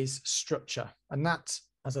all is structure. And that,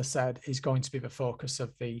 as I said, is going to be the focus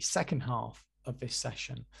of the second half of this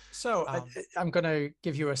session. So I'm going to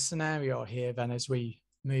give you a scenario here then as we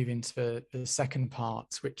move into the second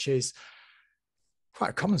part, which is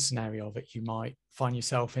quite a common scenario that you might find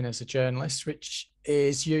yourself in as a journalist, which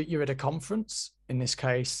is you're at a conference, in this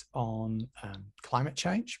case on climate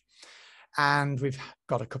change. And we've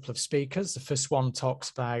got a couple of speakers. The first one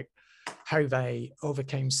talks about how they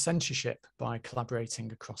overcame censorship by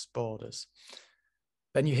collaborating across borders.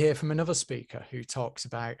 Then you hear from another speaker who talks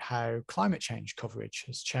about how climate change coverage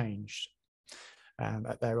has changed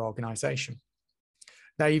at their organization.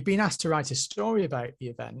 Now, you've been asked to write a story about the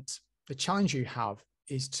event. The challenge you have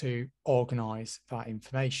is to organize that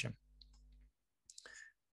information.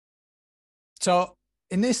 So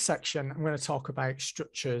in this section, I'm going to talk about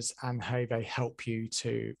structures and how they help you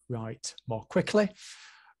to write more quickly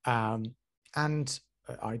and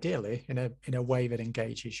ideally in a way that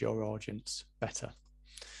engages your audience better.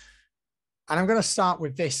 And I'm going to start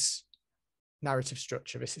with this narrative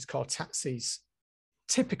structure. This is called Tatsi's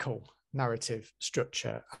typical narrative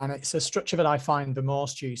structure. And it's a structure that I find the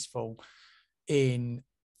most useful in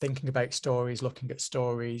thinking about stories, looking at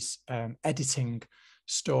stories, editing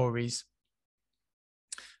stories,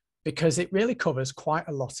 because it really covers quite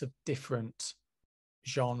a lot of different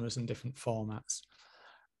genres and different formats.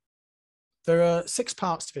 There are 6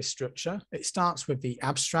 parts to this structure. It starts with the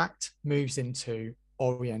abstract, moves into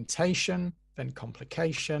orientation, then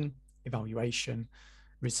complication, evaluation,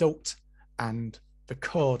 result, and the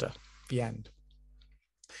coda, the end.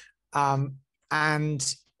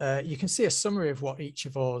 You can see a summary of what each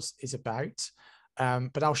of those is about,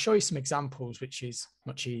 but I'll show you some examples, which is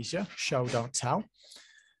much easier. Show, don't tell.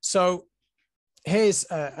 So here's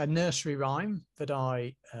a nursery rhyme that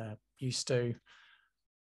I used to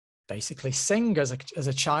basically sing as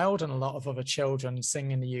a child, and a lot of other children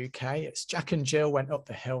sing in the UK. It's Jack and Jill went up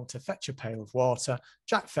the hill to fetch a pail of water.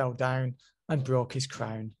 Jack fell down and broke his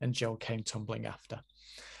crown, and Jill came tumbling after.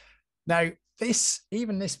 Now,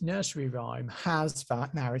 even this nursery rhyme has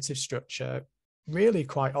that narrative structure really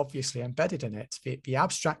quite obviously embedded in it. The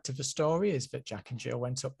abstract of the story is that Jack and Jill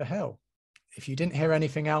went up the hill. If you didn't hear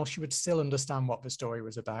anything else, you would still understand what the story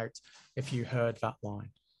was about if you heard that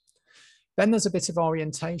line. Then there's a bit of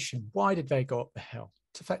orientation. Why did they go up the hill?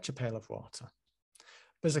 To fetch a pail of water.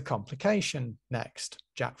 There's a complication next.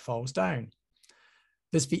 Jack falls down.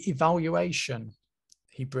 There's the evaluation.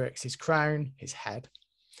 He breaks his crown, his head,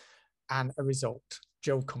 and a result.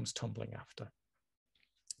 Jill comes tumbling after.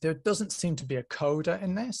 There doesn't seem to be a coda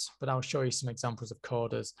in this, but I'll show you some examples of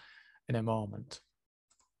codas in a moment.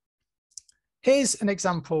 Here's an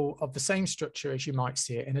example of the same structure as you might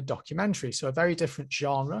see it in a documentary. So a very different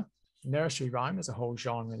genre. Nursery rhyme is a whole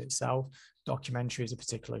genre in itself. Documentary is a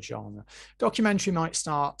particular genre. Documentary might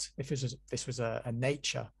start, if this was a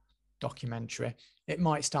nature documentary, it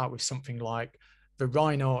might start with something like, the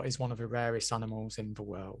rhino is one of the rarest animals in the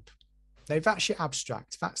world. They've actually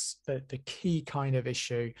abstract. That's the key kind of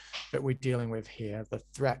issue that we're dealing with here, the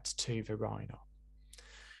threat to the rhino.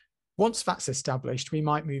 Once that's established, we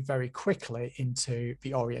might move very quickly into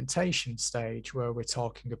the orientation stage, where we're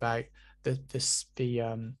talking about the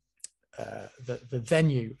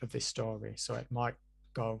venue of this story. So it might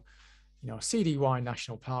go, CDY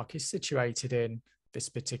National Park is situated in this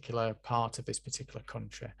particular part of this particular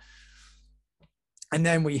country. And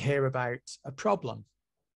then we hear about a problem.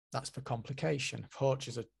 That's the complication.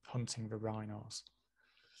 Poachers are hunting the rhinos.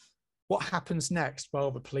 What happens next?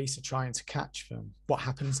 Well, the police are trying to catch them. What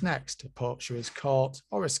happens next? A poacher is caught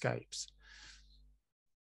or escapes.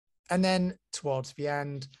 And then towards the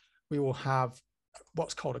end, we will have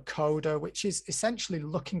what's called a coda, which is essentially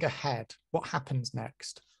looking ahead. What happens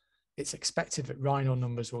next? It's expected that rhino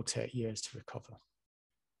numbers will take years to recover.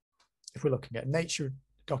 If we're looking at a nature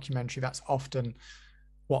documentary, that's often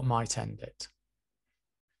what might end it.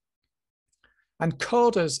 And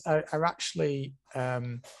codas are actually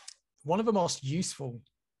one of the most useful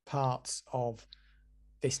parts of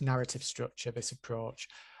this narrative structure, this approach.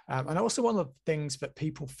 And also one of the things that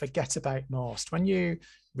people forget about most. When you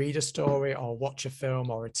read a story or watch a film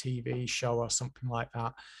or a TV show or something like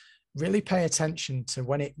that, really pay attention to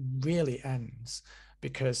when it really ends,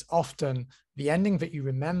 because often the ending that you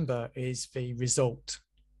remember is the result.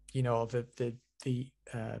 The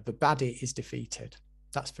baddie is defeated.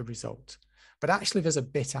 That's the result. But actually there's a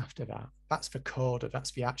bit after that. That's the coda,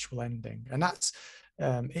 that's the actual ending. And that's,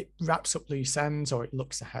 it wraps up loose ends, or it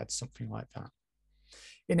looks ahead, something like that.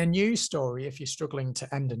 In a news story, if you're struggling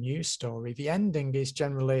to end a news story, the ending is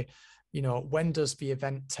generally, when does the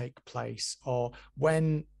event take place? Or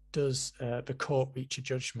when does the court reach a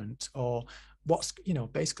judgment, or what's,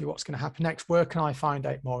 basically what's going to happen next? Where can I find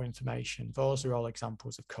out more information? Those are all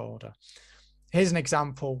examples of coda. Here's an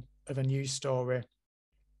example of a news story.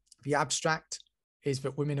 The abstract is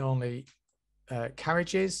that women-only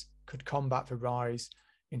carriages could combat the rise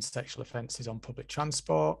in sexual offences on public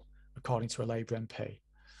transport, according to a Labour MP.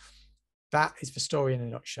 That is the story in a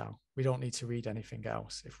nutshell. We don't need to read anything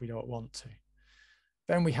else if we don't want to.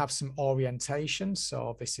 Then we have some orientation.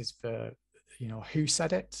 So this is the, who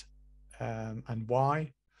said it and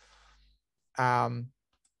why. And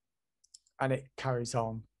it carries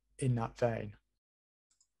on in that vein.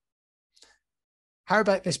 How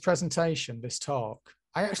about this presentation, this talk?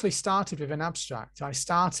 I actually started with an abstract. I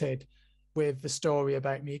started with the story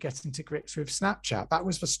about me getting to grips with Snapchat. That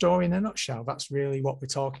was the story in a nutshell. That's really what we're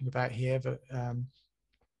talking about here, that,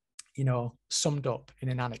 summed up in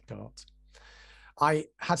an anecdote. I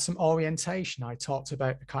had some orientation. I talked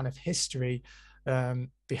about the kind of history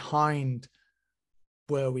behind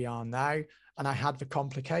where we are now. And I had the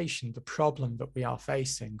complication, the problem that we are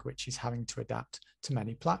facing, which is having to adapt to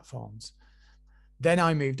many platforms. Then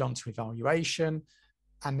I moved on to evaluation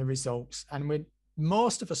and the results. And with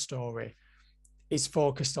most of the story is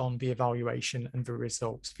focused on the evaluation and the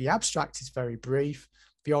results. The abstract is very brief.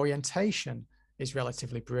 The orientation is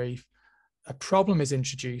relatively brief. A problem is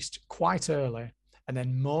introduced quite early. And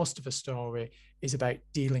then most of the story is about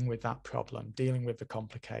dealing with that problem, dealing with the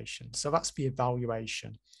complications. So that's the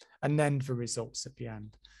evaluation, and then the results at the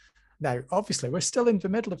end. Now, obviously, we're still in the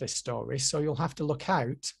middle of this story, so you'll have to look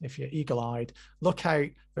out, if you're eagle-eyed, look out.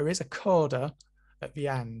 There is a coda at the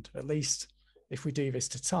end, at least if we do this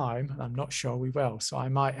to time, and I'm not sure we will. So I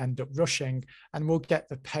might end up rushing and we'll get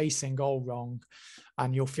the pacing all wrong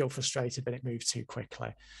and you'll feel frustrated when it moves too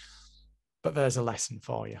quickly. But there's a lesson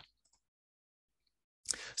for you.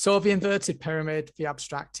 So the inverted pyramid, the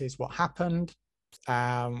abstract is what happened.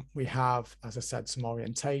 We have, as I said, some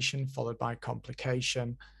orientation followed by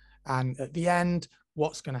complication. And at the end,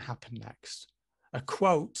 what's going to happen next? A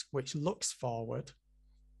quote which looks forward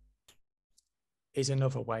is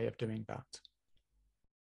another way of doing that.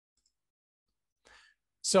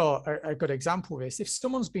 So a good example of this, if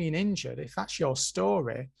someone's been injured, if that's your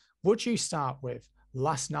story, would you start with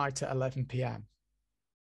last night at 11 p.m?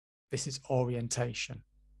 This is orientation.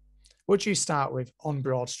 Would you start with on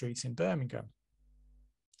Broad Street in Birmingham?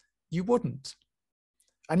 You wouldn't.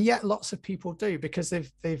 And yet lots of people do, because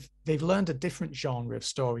they've learned a different genre of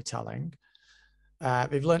storytelling.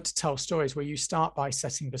 They've learned to tell stories where you start by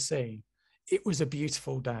setting the scene. It was a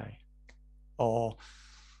beautiful day, or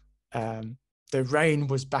the rain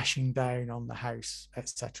was bashing down on the house,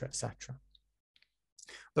 etc., etc.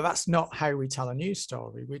 But that's not how we tell a news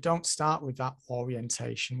story. We don't start with that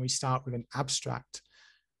orientation. We start with an abstract,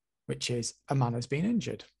 which is a man has been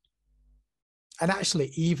injured. And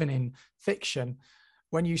actually, even in fiction,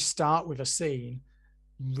 when you start with a scene,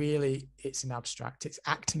 really it's an abstract. It's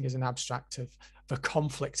acting as an abstract of the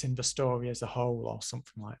conflict in the story as a whole, or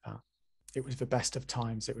something like that. It was the best of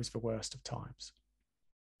times. It was the worst of times.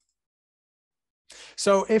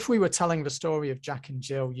 So if we were telling the story of Jack and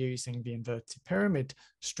Jill using the inverted pyramid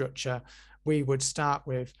structure, we would start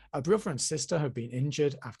with a brother and sister who've been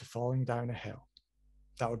injured after falling down a hill.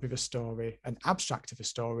 That would be the story, an abstract of a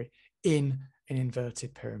story in an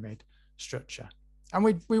inverted pyramid structure. And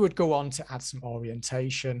we would go on to add some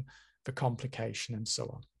orientation, the complication, and so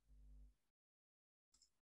on.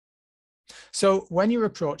 So when you're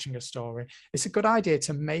approaching a story, it's a good idea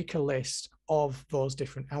to make a list of those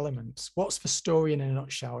different elements. What's the story in a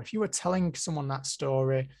nutshell? If you were telling someone that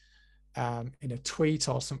story in a tweet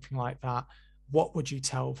or something like that, what would you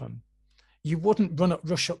tell them? You wouldn't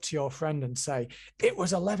rush up to your friend and say, it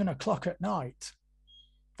was 11 o'clock at night.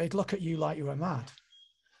 They'd look at you like you were mad.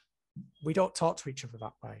 We don't talk to each other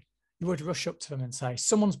that way. You would rush up to them and say,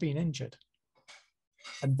 someone's been injured.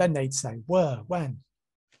 And then they'd say, where, when?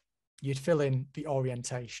 You'd fill in the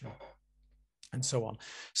orientation and so on.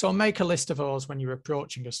 So make a list of those when you're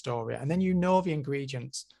approaching a story, and then you know the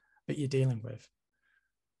ingredients that you're dealing with.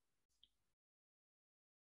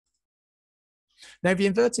 Now, the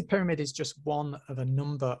inverted pyramid is just one of a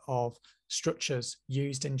number of structures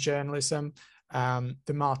used in journalism.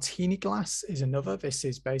 The martini glass is another. This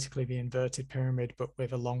is basically the inverted pyramid, but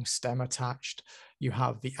with a long stem attached. You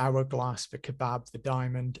have the hourglass, the kebab, the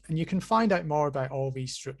diamond, and you can find out more about all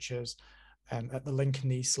these structures at the link in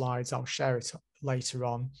these slides. I'll share it later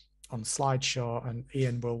on slideshow, and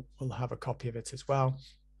Ian will have a copy of it as well.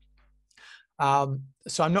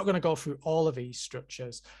 So I'm not going to go through all of these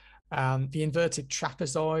structures. The inverted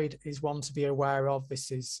trapezoid is one to be aware of.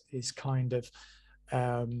 This is kind of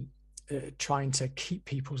trying to keep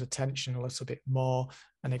people's attention a little bit more.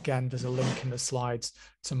 And again, there's a link in the slides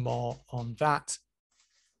to more on that.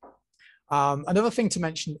 Another thing to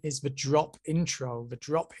mention is the drop intro. The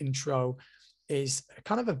drop intro is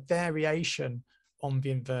kind of a variation on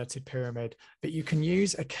the inverted pyramid that you can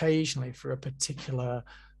use occasionally for a particular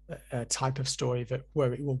type of story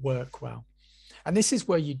where it will work well. And this is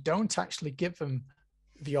where you don't actually give them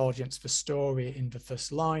the audience the story in the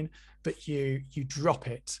first line, but you drop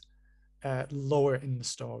it lower in the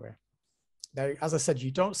story. Now, as I said,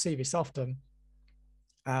 you don't see this often,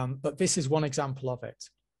 but this is one example of it.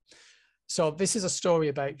 So this is a story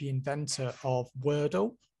about the inventor of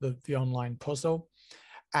Wordle, the online puzzle.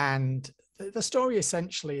 And the story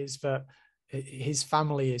essentially is that his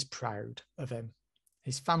family is proud of him.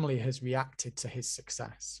 His family has reacted to his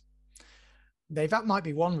success. That might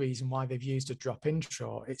be one reason why they've used a drop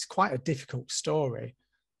intro. It's quite a difficult story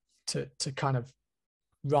to kind of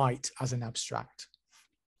write as an abstract.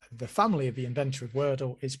 The family of the inventor of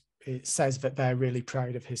Wordle it says that they're really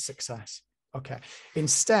proud of his success. Okay.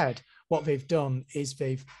 Instead, what they've done is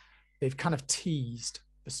they've kind of teased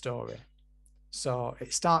the story. So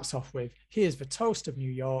it starts off with, here's the toast of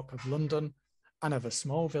New York, of London, and of a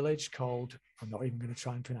small village called, I'm not even going to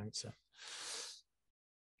try and pronounce it.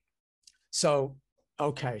 So,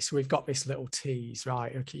 okay, so we've got this little tease,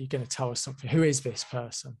 right? Okay, you're going to tell us something. Who is this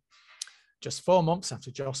person? Just 4 months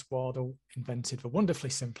after Joss Wardle invented the wonderfully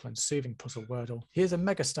simple and soothing puzzle Wordle, he is a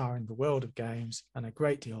megastar in the world of games and a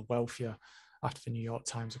great deal wealthier after the New York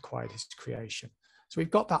Times acquired his creation. So we've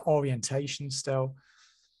got that orientation still.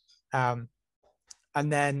 And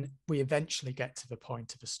then we eventually get to the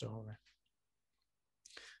point of the story.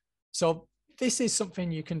 So this is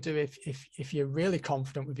something you can do if you're really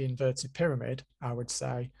confident with the inverted pyramid, I would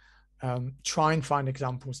say. Try and find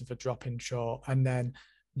examples of a drop intro and then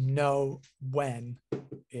know when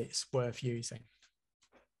it's worth using.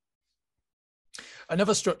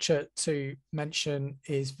 Another structure to mention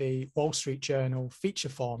is the Wall Street Journal feature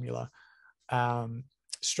formula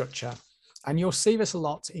structure. And you'll see this a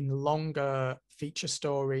lot in longer feature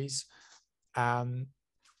stories,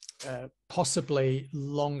 possibly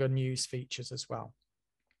longer news features as well.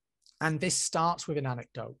 And this starts with an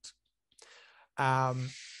anecdote.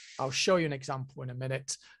 I'll show you an example in a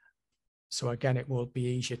minute. So again, it will be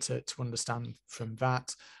easier to understand from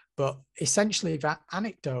that. But essentially, that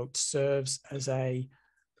anecdote serves as an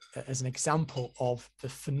example of the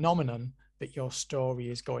phenomenon that your story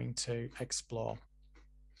is going to explore.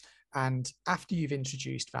 And after you've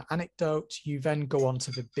introduced that anecdote, you then go on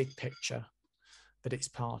to the big picture that it's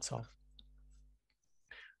part of.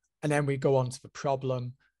 And then we go on to the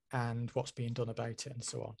problem and what's being done about it and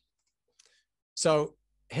so on. So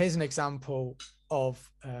here's an example of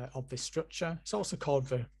this structure. It's also called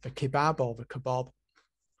the kebab or the kebab.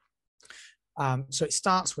 So it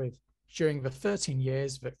starts with, during the 13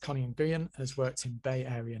 years that Connie Nguyen has worked in Bay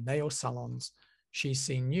Area nail salons, she's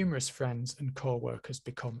seen numerous friends and co-workers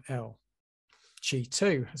become ill. She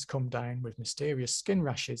too has come down with mysterious skin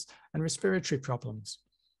rashes and respiratory problems.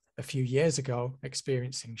 A few years ago,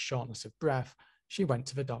 experiencing shortness of breath, she went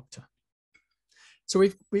to the doctor. So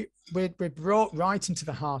we're brought right into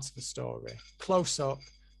the heart of the story, close up,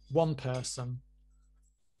 one person.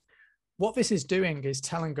 What this is doing is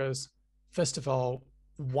telling us, first of all,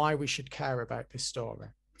 why we should care about this story.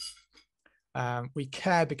 We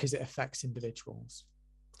care because it affects individuals.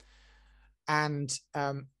 And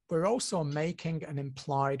we're also making an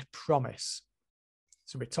implied promise.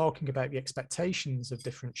 So we're talking about the expectations of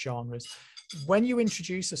different genres. When you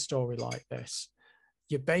introduce a story like this,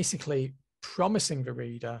 you're basically promising the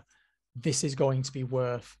reader, this is going to be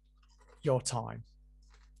worth your time.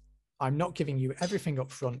 I'm not giving you everything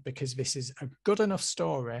up front because this is a good enough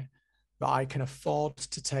story that I can afford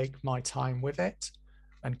to take my time with it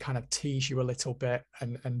and kind of tease you a little bit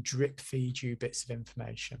and drip feed you bits of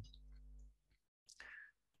information.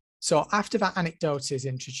 So after that anecdote is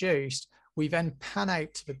introduced, we then pan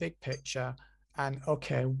out to the big picture and,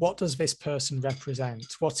 okay, what does this person represent?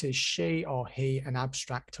 What is she or he an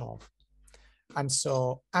abstract of? And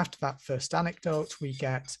so after that first anecdote, we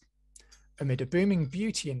get, amid a booming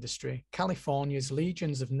beauty industry, California's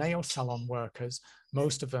legions of nail salon workers,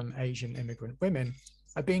 most of them Asian immigrant women,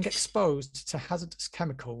 are being exposed to hazardous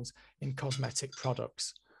chemicals in cosmetic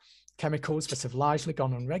products. Chemicals that have largely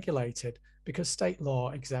gone unregulated because state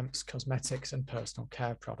law exempts cosmetics and personal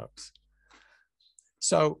care products.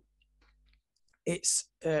 So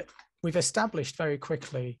we've established very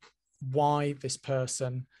quickly why this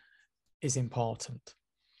person is important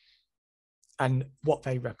and what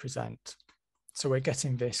they represent. So we're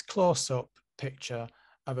getting this close-up picture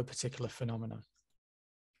of a particular phenomenon.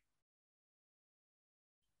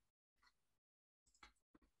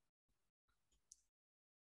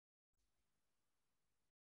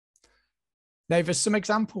 Now, there's some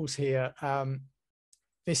examples here.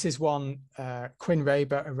 This is one. Quinn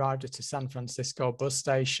Raber arrived at a San Francisco bus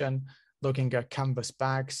station lugging a canvas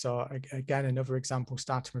bag. So again, another example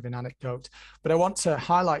starting with an anecdote. But I want to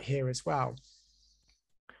highlight here as well,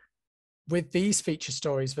 with these feature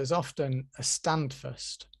stories, there's often a stand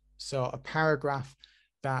first. So a paragraph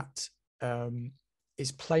that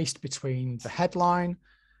is placed between the headline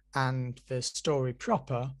and the story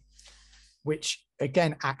proper, which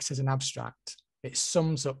again acts as an abstract. It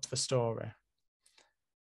sums up the story.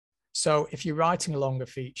 So if you're writing a longer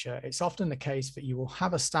feature, it's often the case that you will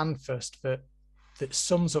have a stand first that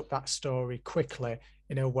sums up that story quickly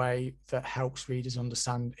in a way that helps readers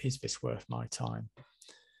understand, is this worth my time?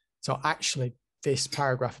 So actually, this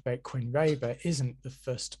paragraph about Quinn Raber isn't the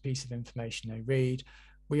first piece of information they read.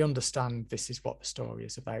 We understand this is what the story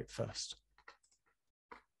is about first.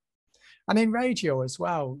 And in radio as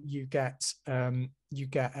well, you get an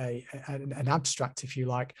abstract, if you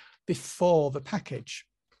like, before the package.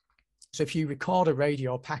 So if you record a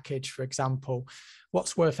radio package, for example,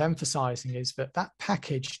 what's worth emphasizing is that that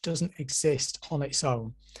package doesn't exist on its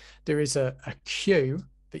own. There is a cue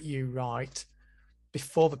that you write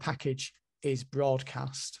before the package is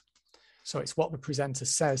broadcast. So it's what the presenter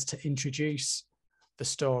says to introduce the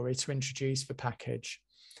story, to introduce the package.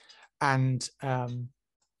 And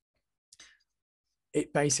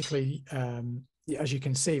it basically, as you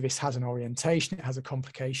can see, this has an orientation, it has a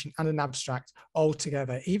complication and an abstract all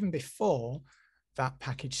together, even before that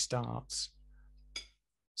package starts.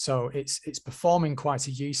 So it's performing quite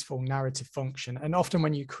a useful narrative function. And often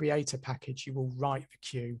when you create a package, you will write the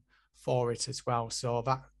cue for it as well. So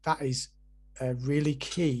that is a really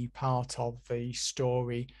key part of the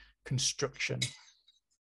story construction.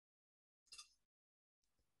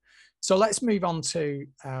 So let's move on to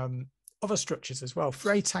other structures as well.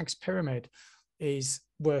 Freytag's pyramid is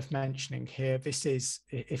worth mentioning here. This is,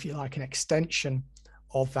 if you like, an extension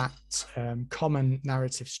of that common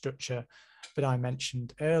narrative structure that I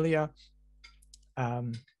mentioned earlier,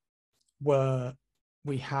 where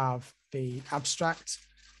we have the abstract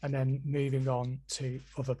and then moving on to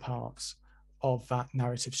other parts of that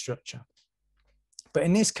narrative structure. But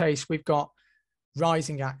in this case, we've got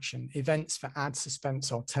rising action, events that add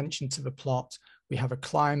suspense or tension to the plot. We have a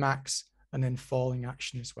climax and then falling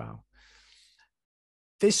action as well.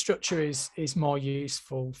 This structure is more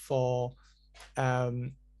useful for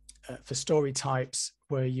story types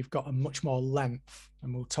where you've got a much more length,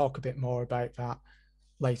 and we'll talk a bit more about that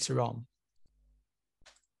later on.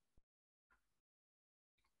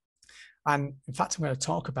 And in fact, I'm going to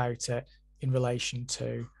talk about it in relation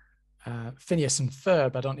to Phineas and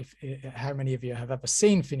Ferb. I don't know how many of you have ever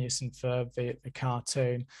seen Phineas and Ferb, the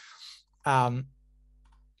cartoon.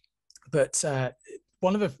 But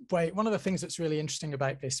one of the things that's really interesting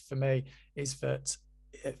about this for me is that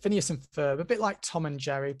Phineas and Ferb, a bit like Tom and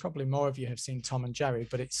Jerry, probably more of you have seen Tom and Jerry,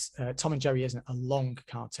 but it's Tom and Jerry isn't a long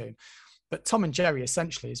cartoon. But Tom and Jerry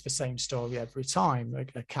essentially is the same story every time,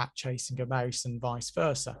 a cat chasing a mouse and vice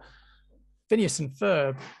versa. Phineas and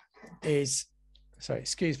Ferb is, sorry,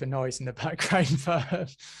 excuse the noise in the background.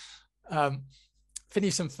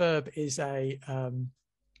 Phineas and Ferb is a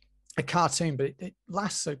cartoon, but it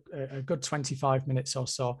lasts a good 25 minutes or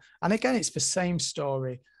so. And again, it's the same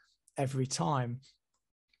story every time.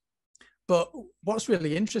 But what's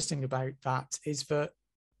really interesting about that is that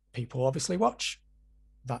people obviously watch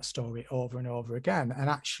that story over and over again. And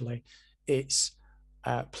actually, it's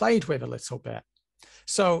played with a little bit.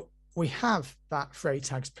 So we have that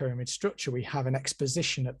Freytag's pyramid structure. We have an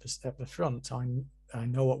exposition at the front. I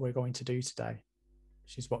know what we're going to do today,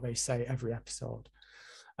 which is what they say every episode.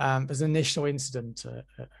 There's an initial incident, a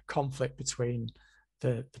conflict between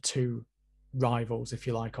the two rivals, if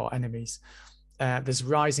you like, or enemies. There's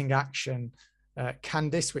rising action.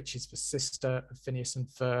 Candice, which is the sister of Phineas and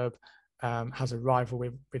Ferb, has a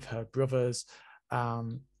rivalry with her brothers.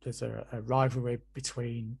 There's a rivalry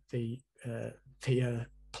between the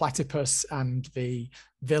platypus and the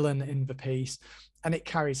villain in the piece, and it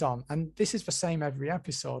carries on. And this is the same every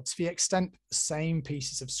episode, to the extent the same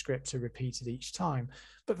pieces of script are repeated each time.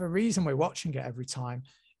 But the reason we're watching it every time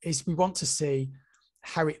is we want to see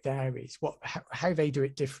how it varies, how they do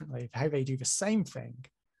it differently, how they do the same thing,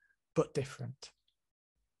 but different.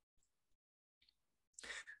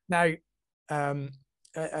 Now,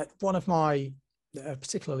 one of my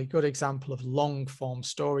particularly good example of long form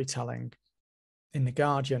storytelling in The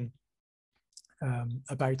Guardian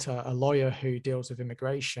about a lawyer who deals with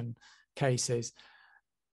immigration cases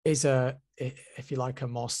is if you like, a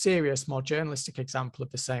more serious, more journalistic example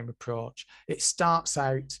of the same approach. It starts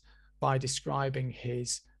out by describing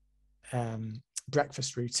his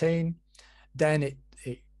breakfast routine. Then it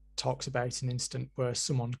talks about an instant where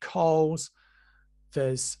someone calls.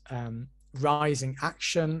 There's rising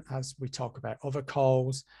action as we talk about other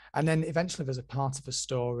calls. And then eventually there's a part of a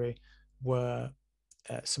story where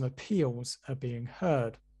some appeals are being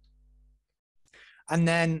heard. And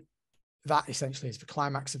then that essentially is the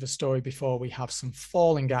climax of a story before we have some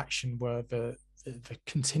falling action where the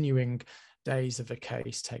continuing days of the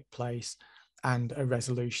case take place and a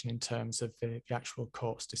resolution in terms of the actual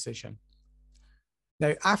court's decision.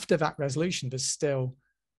 Now, after that resolution, there's still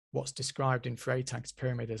what's described in Freytag's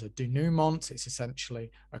pyramid as a denouement. It's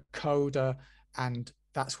essentially a coda, and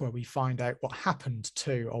that's where we find out what happened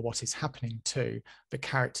to, or what is happening to, the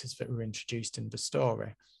characters that were introduced in the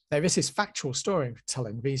story. Now, this is factual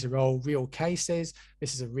storytelling. These are all real cases.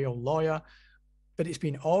 This is a real lawyer, but it's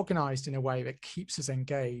been organized in a way that keeps us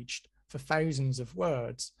engaged for thousands of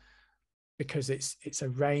words, because it's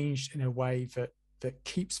arranged in a way that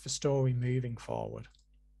keeps the story moving forward.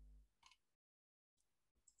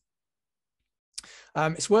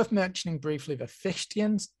 It's worth mentioning briefly the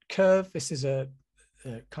Fichtian curve. This is a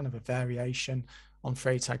kind of a variation on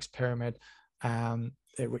Freytag's pyramid,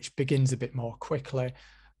 which begins a bit more quickly.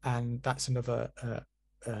 And that's another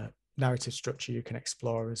narrative structure you can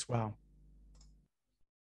explore as well.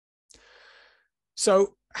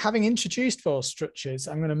 So having introduced those structures,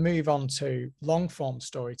 I'm going to move on to long form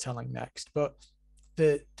storytelling next. But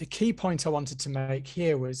the key point I wanted to make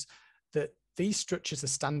here was that these structures are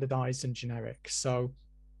standardized and generic. So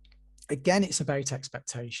again, it's about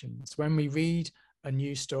expectations. When we read a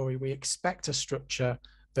news story, we expect a structure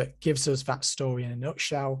that gives us that story in a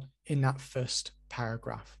nutshell in that first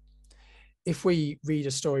paragraph. If we read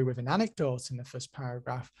a story with an anecdote in the first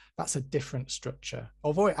paragraph, that's a different structure.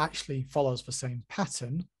 Although it actually follows the same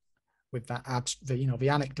pattern with that the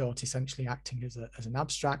anecdote essentially acting as an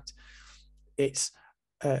abstract, it's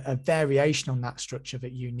a variation on that structure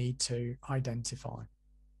that you need to identify.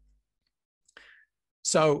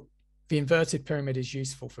 So the inverted pyramid is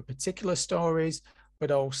useful for particular stories,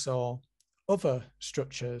 but also other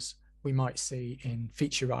structures we might see in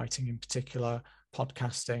feature writing, in particular,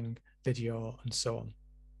 podcasting, video, and so on.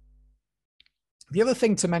 The other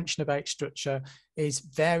thing to mention about structure is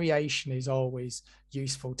variation is always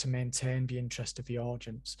useful to maintain the interest of the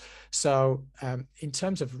audience. So in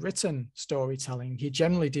terms of written storytelling, you're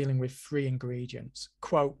generally dealing with 3 ingredients: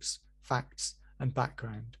 quotes, facts, and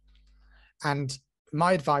background. And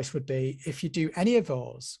my advice would be, if you do any of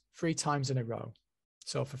those 3 times in a row,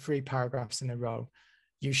 so for 3 paragraphs in a row,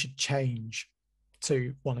 you should change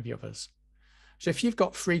to one of the others. So if you've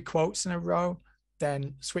got 3 quotes in a row,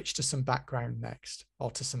 then switch to some background next,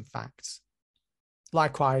 or to some facts.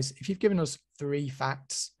 Likewise, if you've given us 3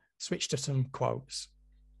 facts, switch to some quotes.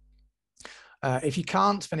 If you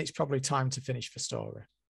can't, then it's probably time to finish the story.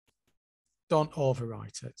 Don't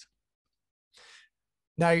overwrite it.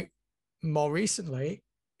 Now, more recently,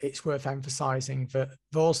 it's worth emphasizing that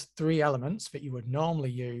those 3 elements that you would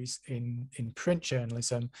normally use in print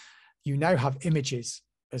journalism, you now have images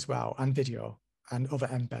as well, and video, and other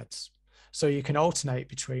embeds. So you can alternate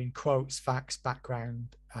between quotes, facts,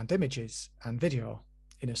 background, and images and video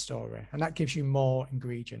in a story. And that gives you more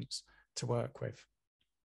ingredients to work with.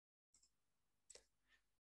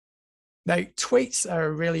 Now, tweets are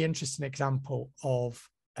a really interesting example of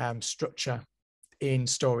structure in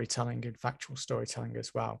storytelling, in factual storytelling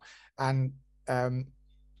as well. And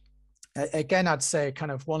again, I'd say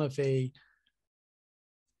kind of one of the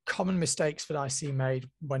common mistakes that I see made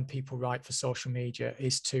when people write for social media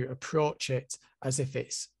is to approach it as if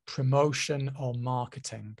it's promotion or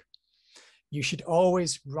marketing. You should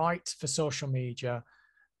always write for social media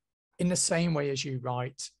in the same way as you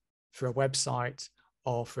write for a website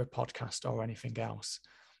or for a podcast or anything else.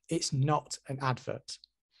 It's not an advert.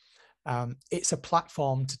 It's a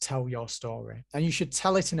platform to tell your story, and you should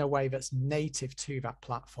tell it in a way that's native to that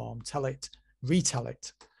platform. Retell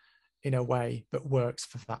it in a way that works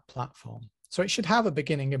for that platform. So it should have a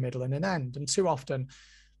beginning, a middle, and an end. And too often,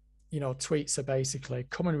 tweets are basically,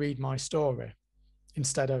 come and read my story,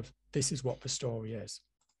 instead of this is what the story is.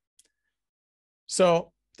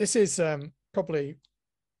 So this is probably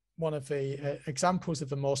one of the examples of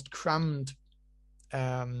the most crammed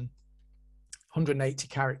 180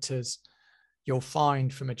 characters you'll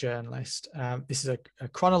find from a journalist. This is a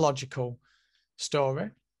chronological story.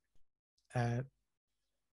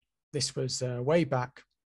 This was way back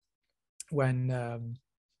when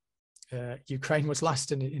Ukraine was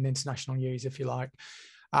last in international news, if you like.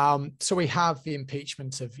 So we have the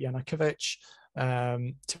impeachment of Yanukovych,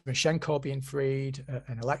 Tymoshenko being freed,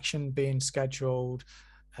 an election being scheduled,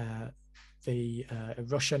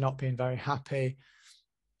 Russia not being very happy.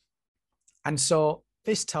 And so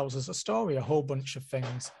this tells us a story, a whole bunch of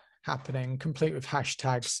things happening, complete with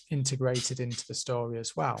hashtags integrated into the story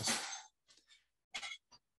as well.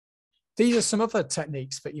 These are some other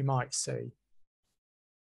techniques that you might see.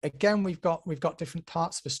 Again, we've got different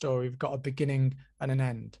parts of the story. We've got a beginning and an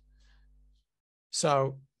end.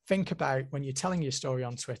 So think about when you're telling your story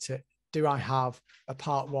on Twitter, do I have a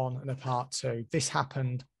part 1 and a part 2? This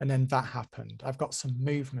happened and then that happened. I've got some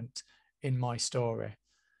movement in my story.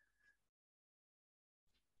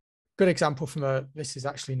 Good example from this is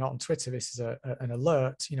actually not on Twitter, this is an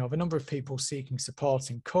alert. You know, the number of people seeking support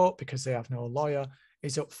in court because they have no lawyer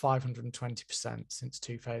is up 520% since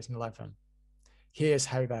 2011. Here's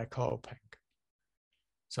how they're coping.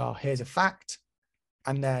 So here's a fact,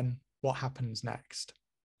 and then what happens next?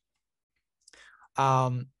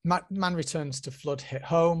 Man returns to flood hit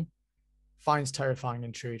home, finds terrifying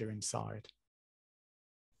intruder inside.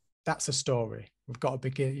 That's a story. We've got a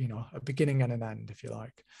beginning and an end, if you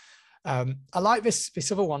like. I like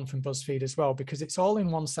this other one from BuzzFeed as well, because it's all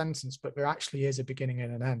in one sentence, but there actually is a beginning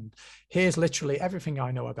and an end. Here's literally everything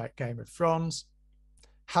I know about Game of Thrones,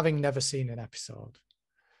 having never seen an episode.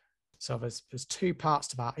 So there's 2 parts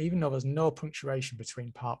to that, even though there's no punctuation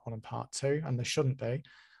between part 1 and part 2, and there shouldn't be.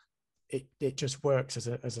 It just works as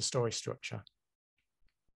a story structure.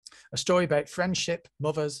 A story about friendship,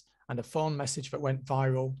 mothers, and a phone message that went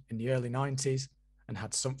viral in the early 90s and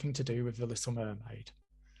had something to do with The Little Mermaid.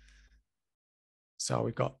 So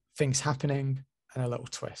we've got things happening and a little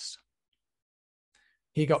twist.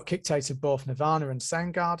 He got kicked out of both Nirvana and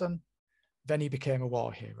Soundgarden. Then he became a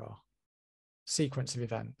war hero. Sequence of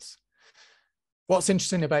events. What's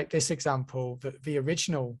interesting about this example, that the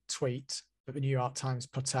original tweet that the New York Times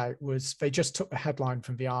put out was they just took the headline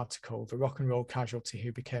from the article, the rock and roll casualty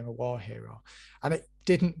who became a war hero. And it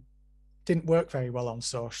didn't work very well on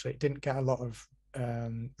social. It didn't get a lot of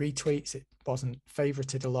retweets. It wasn't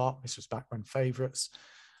favorited a lot. This was back when favorites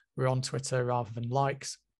were on Twitter rather than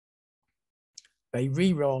likes. They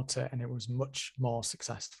rewrote it and it was much more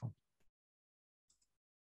successful.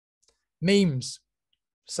 Memes,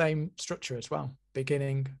 same structure as well,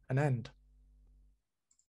 beginning and end.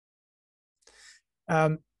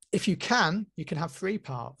 If you can have 3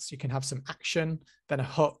 parts. You can have some action, then a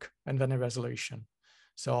hook, and then a resolution.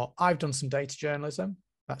 So I've done some data journalism.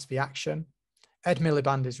 That's the action. Ed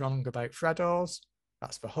Miliband is wrong about Freddos.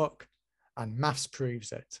 That's the hook. And maths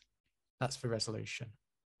proves it. That's the resolution.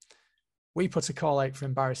 We put a call out for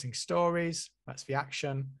embarrassing stories. That's the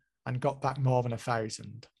action. And got back more than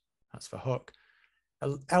 1,000. That's the hook.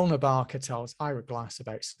 Elna Barker tells Ira Glass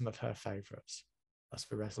about some of her favorites. That's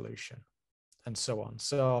the resolution. And so on.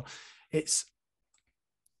 So it's,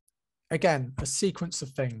 again, a sequence of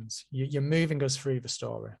things. You're moving us through the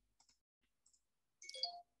story.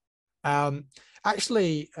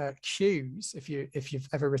 Cues, if you've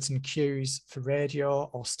ever written cues for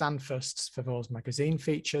radio or stand-firsts for those magazine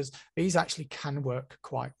features, these actually can work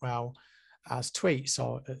quite well as tweets,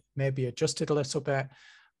 or maybe adjusted a little bit,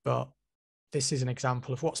 but this is an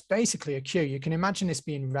example of what's basically a cue. You can imagine this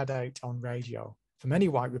being read out on radio. For many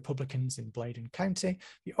white Republicans in Bladen County,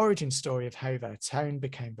 the origin story of how their town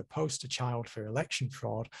became the poster child for election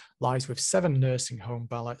fraud lies with 7 nursing home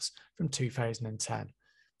ballots from 2010.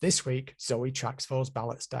 This week, Zoe tracks those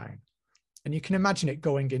ballots down. And you can imagine it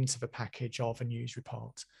going into the package of a news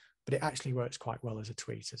report, but it actually works quite well as a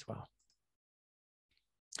tweet as well.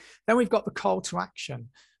 Then we've got the call to action.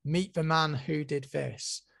 Meet the man who did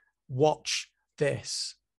this. Watch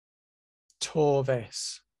this. Tour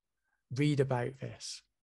this. Read about this.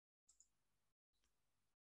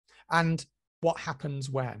 And what happens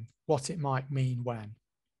when, what it might mean when.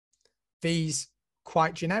 These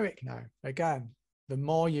quite generic now. Again, the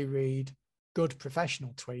more you read good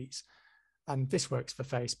professional tweets, and this works for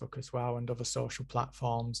Facebook as well and other social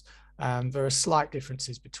platforms, there are slight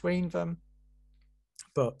differences between them,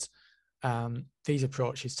 but these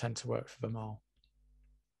approaches tend to work for them all.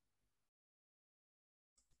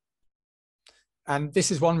 And this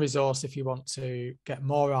is one resource if you want to get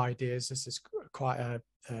more ideas. This is quite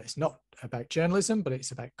it's not about journalism, but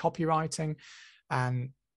it's about copywriting. And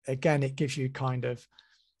again, it gives you kind of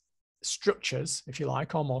structures, if you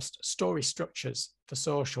like, almost story structures for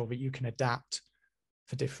social that you can adapt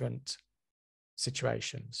for different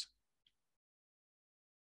situations.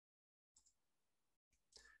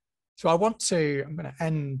 So I'm going to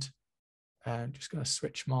end, I'm just going to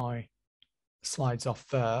switch my slides off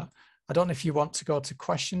there. I don't know if you want to go to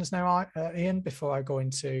questions now, Ian, before I go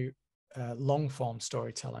into long form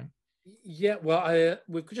storytelling. Yeah, well,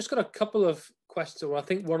 we've just got a couple of questions. I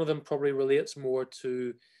think one of them probably relates more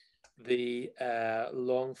to the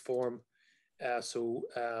long form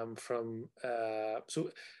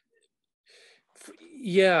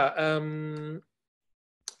Yeah.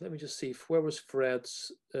 Let me just see. Where was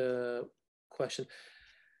Fred's question?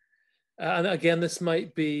 And again, this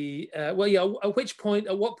might be, well, yeah,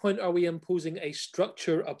 at what point are we imposing a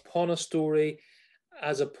structure upon a story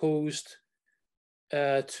as opposed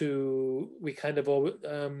to we kind of always,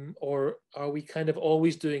 or are we kind of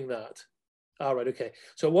always doing that? All right, okay.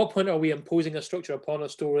 So at what point are we imposing a structure upon a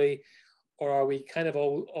story, or are we kind of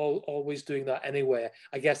always doing that anyway?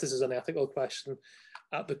 I guess this is an ethical question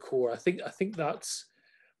at the core. I think I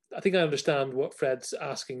understand what Fred's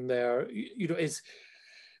asking there.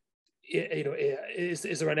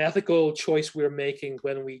 Is there an ethical choice we're making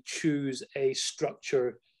when we choose a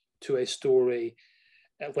structure to a story,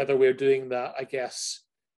 whether we're doing that, I guess,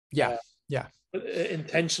 yeah,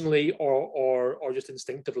 intentionally or just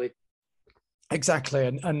instinctively? Exactly,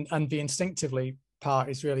 and the instinctively part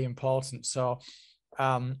is really important. So,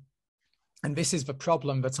 and this is the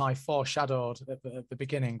problem that I foreshadowed at the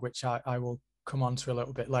beginning, which I will come on to a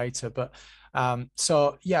little bit later. But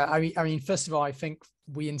so yeah, I mean, first of all, I think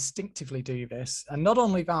we instinctively do this, and not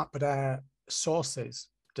only that, but our sources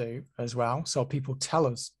do as well. So people tell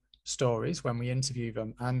us stories when we interview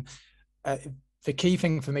them, and the key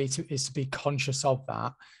thing for me is to be conscious of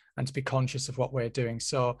that and to be conscious of what we're doing.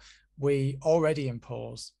 So we already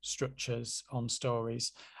impose structures on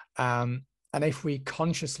stories. And if we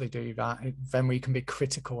consciously do that, then we can be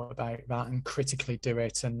critical about that and critically do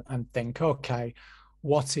it and think, okay,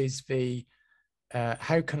 what is the,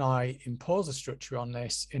 how can I impose a structure on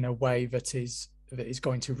this in a way that is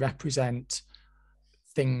going to represent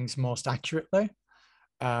things most accurately?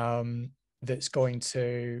 That's going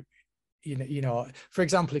to, for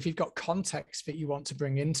example, if you've got context that you want to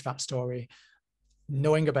bring into that story,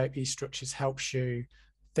 knowing about these structures helps you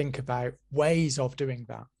think about ways of doing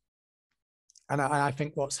that. And I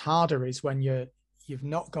think what's harder is when you've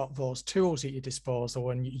not got those tools at your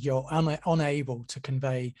disposal and you're unable to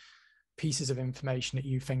convey pieces of information that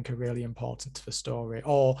you think are really important to the story.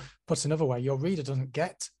 Or put another way, your reader doesn't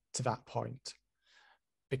get to that point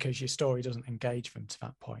because your story doesn't engage them to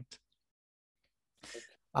that point.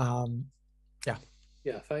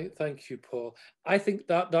 Yeah, thank you, Paul. I think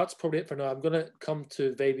that's probably it for now. I'm going to come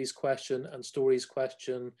to Vavy's question and Story's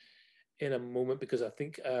question in a moment, because I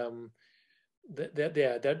think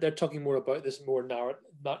they're talking more about this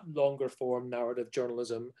longer form narrative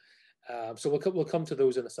journalism. So we'll come to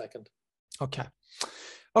those in a second.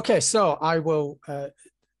 Okay. So I will, for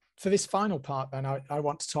this final part, then I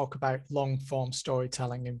want to talk about long form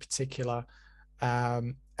storytelling in particular,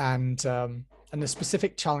 and the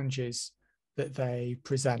specific challenges that they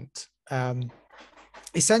present.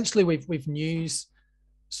 Essentially, with news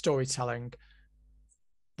storytelling,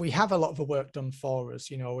 we have a lot of the work done for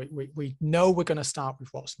us. We know we're going to start with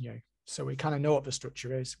what's new. So we kind of know what the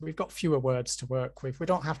structure is. We've got fewer words to work with. We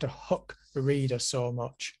don't have to hook the reader so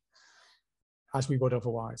much as we would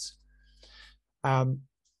otherwise.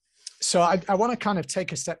 So I want to kind of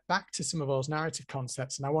take a step back to some of those narrative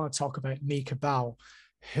concepts, and I want to talk about Mika Bell,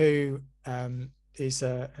 who is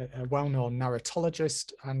a well-known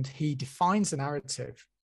narratologist, and he defines a narrative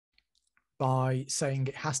by saying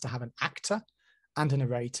it has to have an actor and a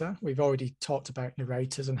narrator. We've already talked about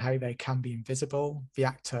narrators and how they can be invisible. The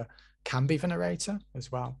actor can be the narrator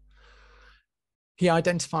as well. He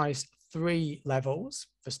identifies 3 levels: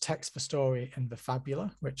 there's text, the story, and the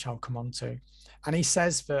fabula, which I'll come on to. And he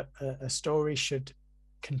says that a story should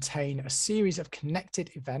contain a series of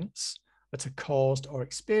connected events that are caused or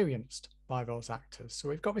experienced by those actors. So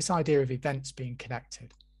we've got this idea of events being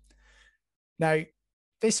connected. Now,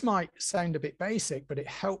 this might sound a bit basic, but it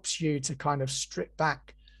helps you to kind of strip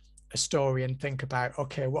back a story and think about,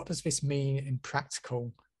 okay, what does this mean in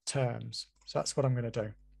practical terms? So that's what I'm going to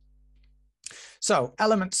do. So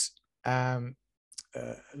elements, the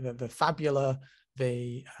fabula,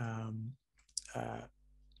 the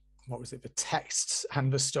the texts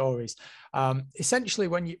and the stories. Essentially,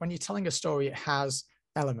 when you're telling a story, it has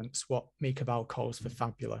elements, what Mika Bell calls the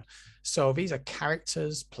fabula. So these are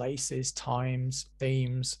characters, places, times,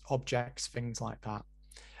 themes, objects, things like that.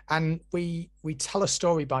 And we tell a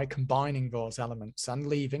story by combining those elements and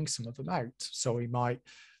leaving some of them out. So we might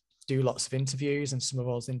do lots of interviews and some of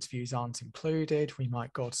those interviews aren't included. We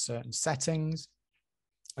might go to certain settings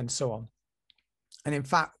and so on. And in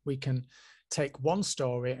fact, we can take one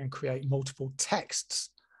story and create multiple texts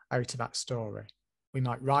out of that story. We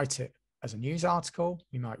might write it as a news article.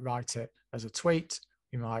 We might write it as a tweet.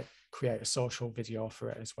 We might create a social video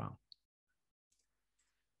for it as well.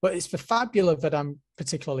 But it's the fabula that I'm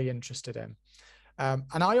particularly interested in.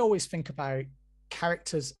 And I always think about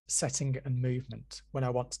characters, setting, and movement when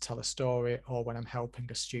I want to tell a story or when I'm helping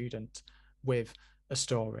a student with a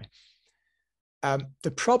story.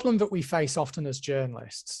 The problem that we face often as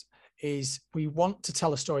journalists is we want to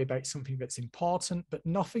tell a story about something that's important, but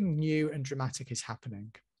nothing new and dramatic is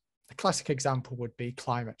happening. A classic example would be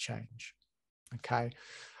climate change. Okay.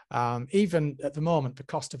 Even at the moment, the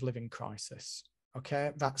cost of living crisis.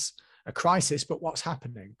 Okay. That's a crisis, but what's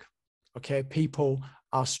happening? Okay. People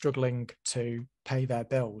are struggling to pay their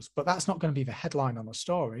bills, but that's not going to be the headline on a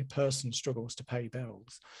story. Person struggles to pay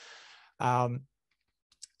bills.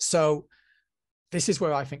 So this is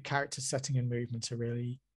where I think character, setting, and movement are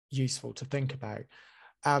really useful to think about.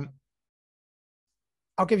 I'll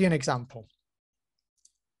give you an example.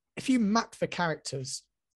 If you map the characters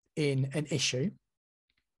in an issue,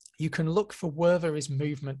 you can look for where there is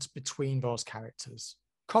movement between those characters.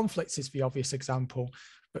 Conflicts is the obvious example,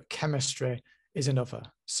 but chemistry is another.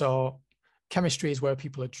 So chemistry is where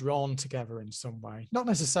people are drawn together in some way, not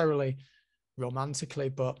necessarily romantically,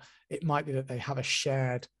 but it might be that they have a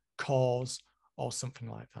shared cause or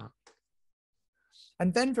something like that.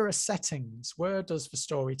 And then there are settings. Where does the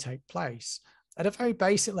story take place? At a very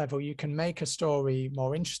basic level, you can make a story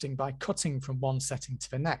more interesting by cutting from one setting to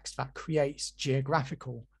the next. That creates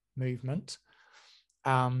geographical movement,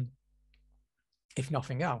 if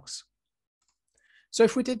nothing else. So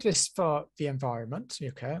if we did this for the environment,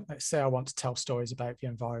 okay, let's say I want to tell stories about the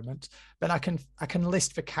environment, then I can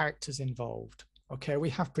list the characters involved. Okay, we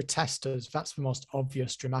have protesters. That's the most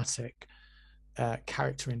obvious dramatic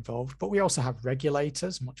character involved, but we also have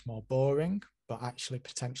regulators, much more boring, but actually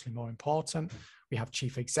potentially more important. We have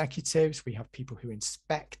chief executives, we have people who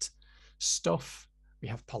inspect stuff, we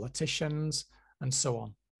have politicians, and so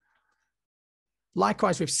on.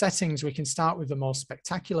 Likewise, with settings, we can start with the most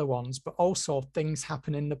spectacular ones, but also things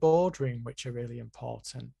happen in the boardroom, which are really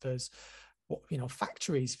important. There's, you know,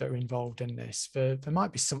 factories that are involved in this. There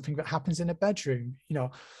might be something that happens in a bedroom. You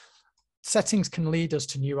know, settings can lead us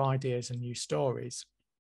to new ideas and new stories.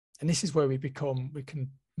 And this is where we can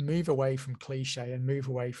move away from cliche and move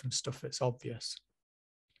away from stuff that's obvious.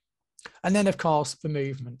 And then, of course, the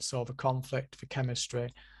movement, so the conflict, the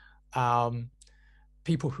chemistry,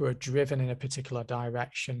 people who are driven in a particular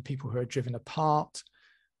direction, people who are driven apart,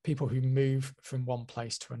 people who move from one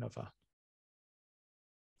place to another.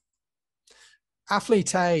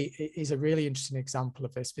 Athlete A is a really interesting example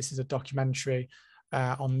of this. This is a documentary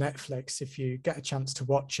on Netflix. If you get a chance to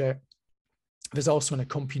watch it, there's also an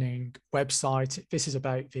accompanying website. This is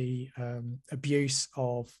about the abuse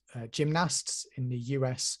of gymnasts in the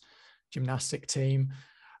US gymnastic team.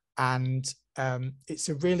 And it's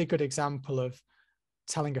a really good example of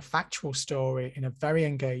telling a factual story in a very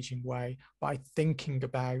engaging way by thinking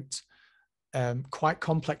about quite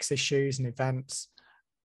complex issues and events.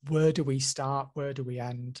 Where do we start? Where do we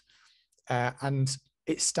end? And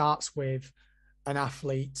it starts with an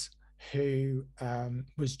athlete who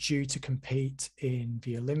was due to compete in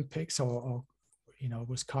the Olympics, or you know,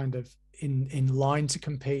 was kind of in line to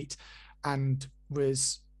compete, and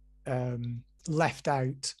was left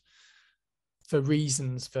out for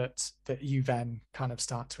reasons that you then kind of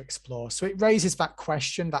start to explore. So it raises that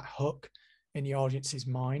question, that hook in the audience's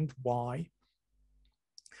mind, why?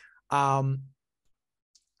 And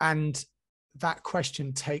that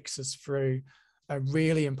question takes us through a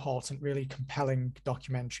really important, really compelling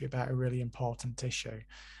documentary about a really important issue.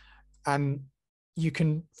 And you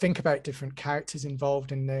can think about different characters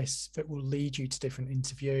involved in this that will lead you to different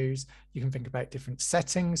interviews. You can think about different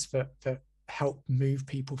settings that help move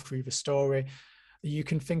people through the story. You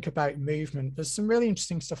can think about movement. There's some really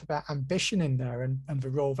interesting stuff about ambition in there, and the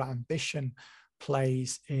role that ambition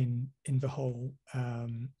plays in the whole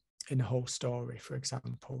story, for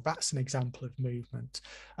example. That's an example of movement.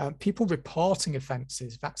 People reporting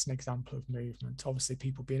offences, that's an example of movement. Obviously,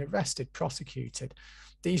 people being arrested, prosecuted.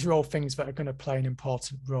 These are all things that are going to play an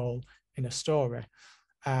important role in a story.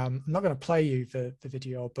 I'm not going to play you the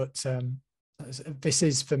video, but this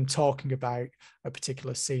is them talking about a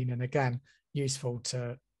particular scene, and again, useful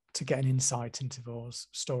to get an insight into those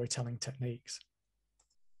storytelling techniques.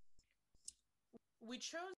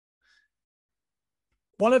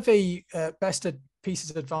 One of the best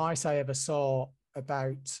pieces of advice I ever saw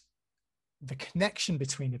about the connection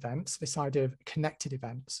between events, this idea of connected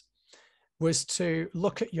events, was to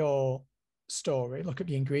look at your story, look at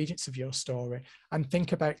the ingredients of your story, and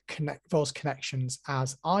think about those connections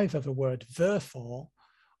as either the word therefore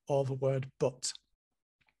or the word but.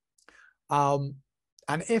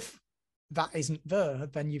 And if that isn't there,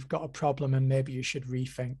 then you've got a problem, and maybe you should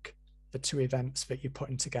rethink the two events that you're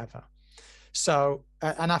putting together. So,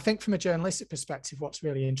 and I think from a journalistic perspective, what's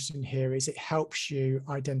really interesting here is it helps you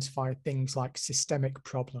identify things like systemic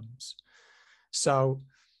problems. So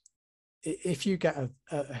if you get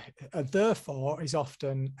a therefore is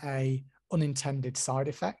often a unintended side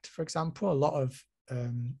effect. For example, a lot of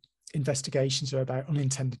investigations are about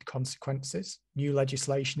unintended consequences. New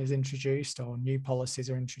legislation is introduced or new policies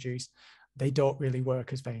are introduced. They don't really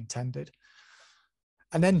work as they intended.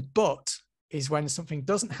 And then but is when something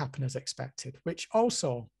doesn't happen as expected, which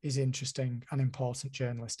also is interesting and important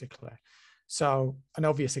journalistically. So an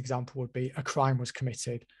obvious example would be a crime was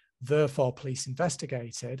committed, therefore police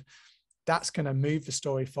investigated. That's going to move the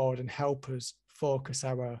story forward and help us focus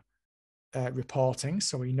our reporting.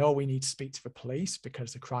 So we know we need to speak to the police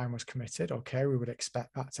because the crime was committed. Okay, we would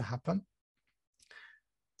expect that to happen.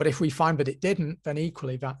 But if we find that it didn't, then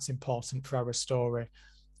equally that's important for our story.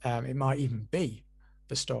 It might even be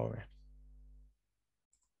the story.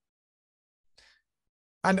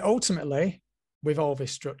 And ultimately, with all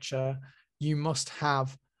this structure, you must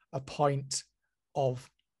have a point of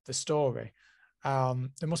the story.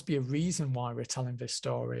 There must be a reason why we're telling this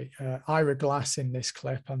story. Ira Glass in this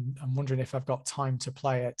clip, I'm wondering if I've got time to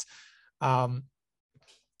play it. Go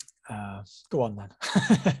on then.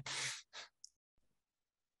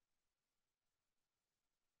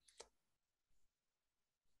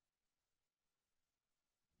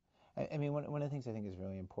 I mean, one of the things I think is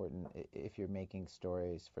really important if you're making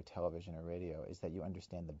stories for television or radio is that you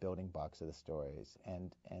understand the building blocks of the stories.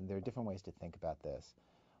 And there are different ways to think about this.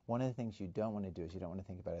 One of the things you don't want to do is you don't want to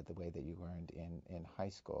think about it the way that you learned in high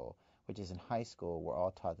school, which is in high school, we're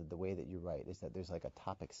all taught that the way that you write is that there's like a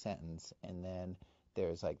topic sentence and then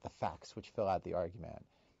there's like the facts which fill out the argument.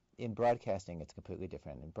 In broadcasting, it's completely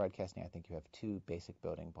different. In broadcasting, I think you have two basic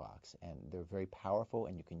building blocks, and they're very powerful,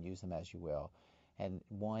 and you can use them as you will. And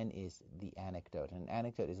one is the anecdote. And an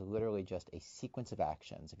anecdote is literally just a sequence of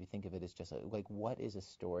actions. If you think of it as just like what is a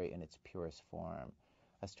story in its purest form?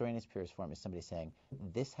 A story in its purest form is somebody saying,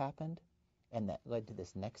 this happened, and that led to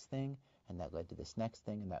this next thing, and that led to this next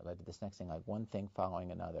thing, and that led to this next thing, like one thing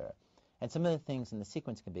following another. And some of the things in the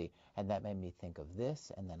sequence can be, and that made me think of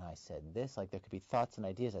this, and then I said this. Like there could be thoughts and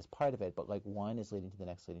ideas as part of it, but like one is leading to the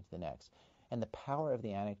next, leading to the next. And the power of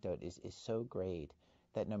the anecdote is so great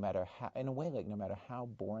that no matter how, in a way, like no matter how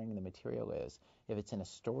boring the material is, if it's in a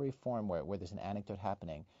story form where there's an anecdote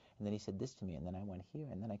happening, and then he said this to me, and then I went here,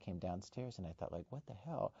 and then I came downstairs, and I thought, like, what the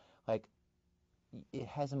hell? Like, it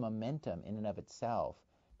has a momentum in and of itself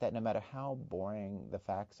that no matter how boring the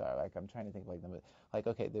facts are, like I'm trying to think like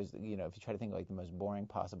okay, there's if you try to think like the most boring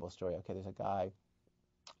possible story, okay, there's a guy,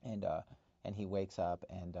 and he wakes up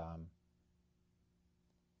and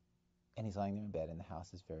he's lying there in bed, and the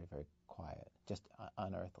house is very, very quiet, just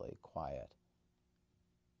unearthly quiet.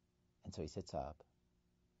 And so he sits up,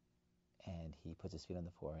 and he puts his feet on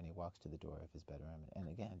the floor, and he walks to the door of his bedroom, and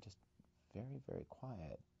again, just very, very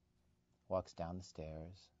quiet. Walks down the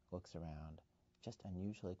stairs, looks around, just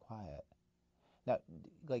unusually quiet. Now,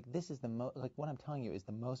 like this is like what I'm telling you is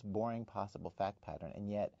the most boring possible fact pattern, and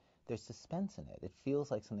yet there's suspense in it. It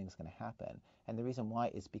feels like something's going to happen, and the reason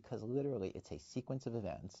why is because literally it's a sequence of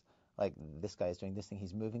events. Like this guy is doing this thing,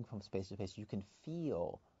 he's moving from space to space. You can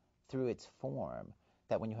feel through its form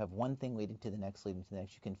that when you have one thing leading to the next, leading to the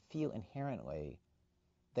next, you can feel inherently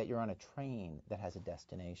that you're on a train that has a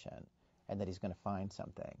destination and that he's going to find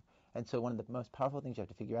something. And so one of the most powerful things you have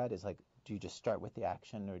to figure out is like, do you just start with the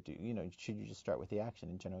action, or should you just start with the action?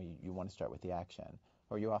 In general, you want to start with the action,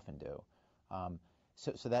 or you often do.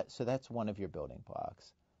 So that's one of your building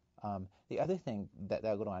blocks. The other thing that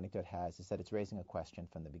little anecdote has is that it's raising a question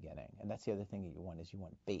from the beginning, and that's the other thing that you want is you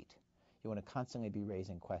want bait. You want to constantly be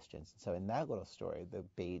raising questions. So in that little story, the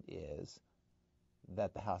bait is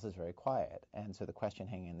that the house is very quiet, and so the question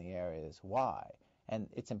hanging in the air is why? And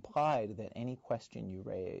it's implied that any question you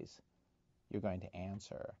raise, you're going to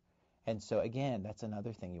answer. And so again, that's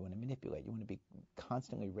another thing you want to manipulate. You want to be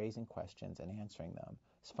constantly raising questions and answering them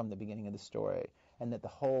from the beginning of the story, and that the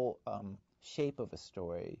whole shape of a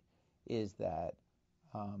story is that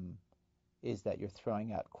you're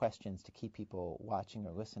throwing out questions to keep people watching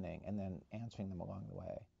or listening, and then answering them along the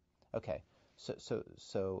way. Okay, so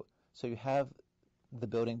you have the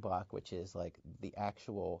building block, which is like the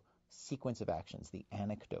actual sequence of actions, the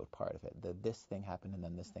anecdote part of it. This thing happened, and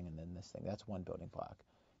then this thing, and then this thing. That's one building block.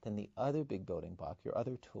 Then the other big building block, your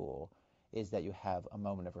other tool, is that you have a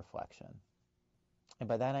moment of reflection. And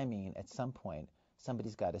by that I mean, at some point,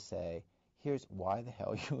 somebody's got to say, here's why the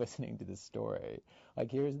hell you're listening to this story. Like,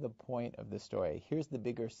 here's the point of the story. Here's the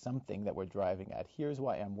bigger something that we're driving at. Here's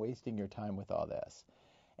why I'm wasting your time with all this.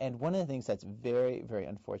 And one of the things that's very, very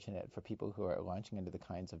unfortunate for people who are launching into the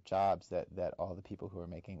kinds of jobs that all the people who are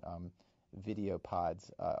making video pods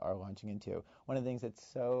are launching into, one of the things that's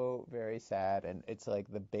so very sad, and it's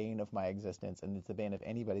like the bane of my existence, and it's the bane of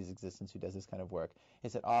anybody's existence who does this kind of work,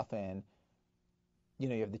 is that often, you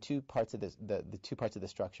know, you have the two parts of this, the two parts of the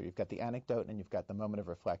structure. You've got the anecdote and you've got the moment of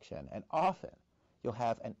reflection. And often you'll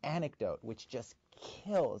have an anecdote which just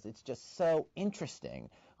kills. It's just so interesting.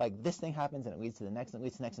 Like, this thing happens and it leads to the next and it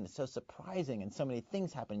leads to the next, and it's so surprising, and so many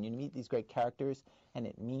things happen. You meet these great characters and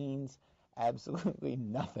it means absolutely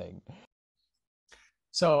nothing.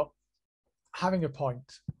 So having a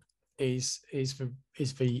point is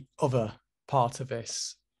the other part of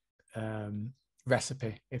this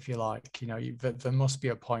recipe, if you like. You know, there must be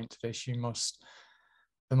a point to this.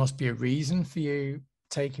 There must be a reason for you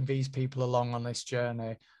taking these people along on this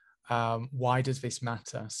journey. Why does this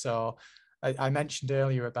matter? So I mentioned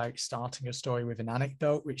earlier about starting a story with an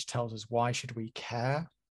anecdote, which tells us why should we care.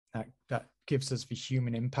 That gives us the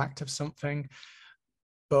human impact of something.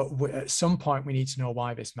 But at some point, we need to know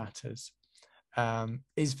why this matters.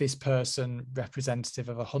 Is this person representative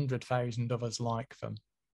of 100,000 others like them?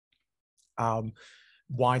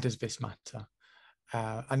 Why does this matter?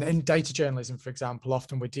 And in data journalism, for example,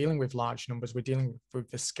 often we're dealing with large numbers, we're dealing with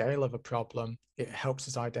the scale of a problem. It helps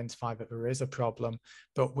us identify that there is a problem,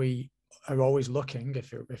 but we are always looking,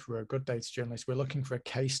 if we're a good data journalist, we're looking for a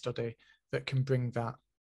case study that can bring that,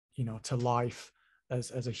 you know, to life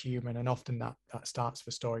as a human. And often that starts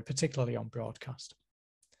the story, particularly on broadcast.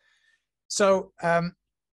 So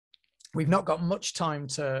we've not got much time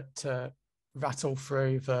to rattle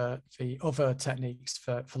through the other techniques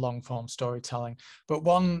for long form storytelling. But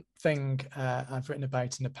one thing I've written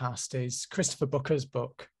about in the past is Christopher Booker's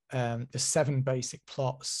book, The 7 Basic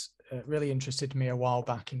Plots. Really interested me a while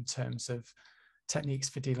back in terms of techniques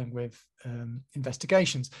for dealing with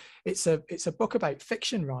investigations. It's a book about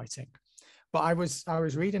fiction writing. But I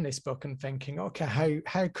was reading this book and thinking, okay,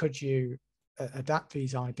 how could you adapt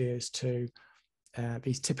these ideas to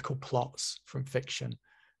these typical plots from fiction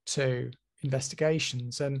to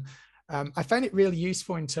investigations? And I found it really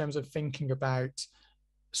useful in terms of thinking about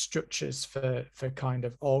structures for kind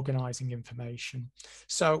of organizing information.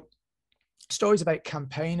 So stories about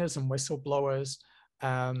campaigners and whistleblowers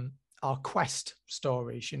are quest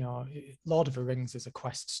stories. You know, Lord of the Rings is a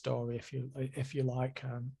quest story, if you like.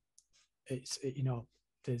 It's, you know,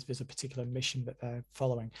 there's a particular mission that they're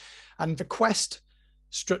following, and the quest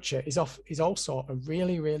structure is also a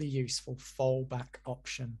really, really useful fallback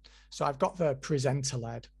option. So I've got the presenter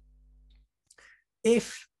led.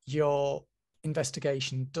 If your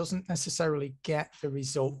investigation doesn't necessarily get the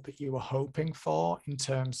result that you were hoping for in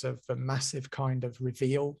terms of the massive kind of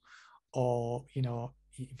reveal, or, you know,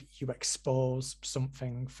 you expose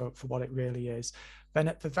something for what it really is, then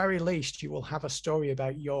at the very least, you will have a story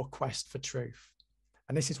about your quest for truth.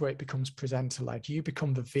 And this is where it becomes presenter-led. You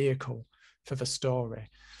become the vehicle for the story.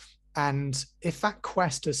 And if that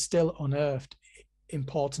quest has still unearthed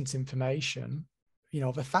important information, you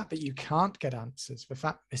know, the fact that you can't get answers, the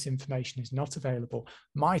fact this information is not available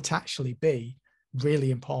might actually be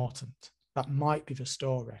really important. That might be the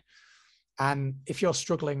story. And if you're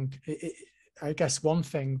struggling, I guess one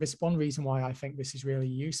reason why I think this is really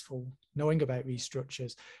useful, knowing about these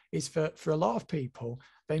structures, is for a lot of people,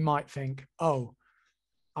 they might think, oh,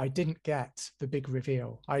 I didn't get the big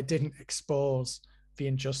reveal. I didn't expose the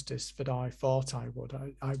injustice that I thought I would.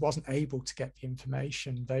 I wasn't able to get the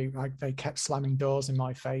information. They kept slamming doors in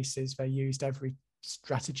my faces. They used every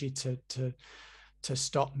strategy to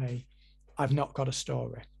stop me. I've not got a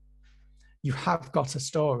story. You have got a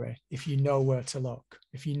story if you know where to look,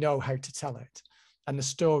 if you know how to tell it. And the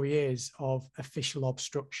story is of official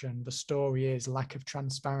obstruction. The story is lack of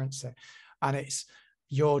transparency. And it's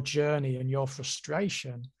your journey and your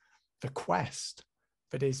frustration, the quest,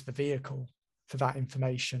 that is the vehicle for that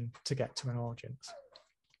information to get to an audience.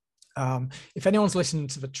 If anyone's listening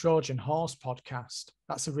to the Trojan Horse podcast,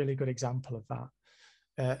 that's a really good example of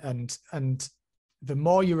that. And the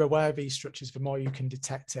more you're aware of these structures, the more you can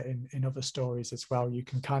detect it in other stories as well. You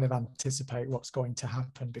can kind of anticipate what's going to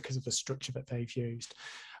happen because of the structure that they've used.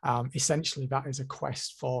 Essentially, that is a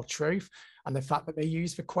quest for truth. And the fact that they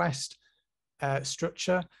use the quest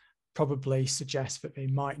structure probably suggests that they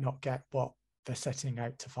might not get what they're setting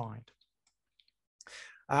out to find.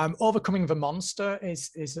 Overcoming the monster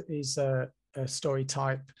is a story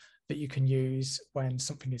type that you can use when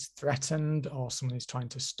something is threatened or someone is trying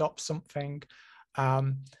to stop something.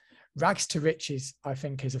 Rags to riches, I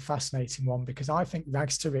think, is a fascinating one, because I think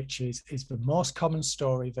rags to riches is the most common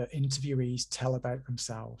story that interviewees tell about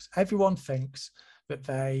themselves. Everyone thinks that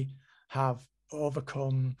they have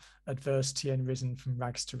overcome adversity and risen from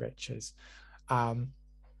rags to riches.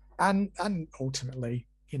 And ultimately,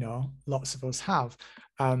 you know, lots of us have.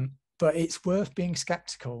 But it's worth being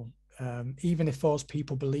skeptical, even if those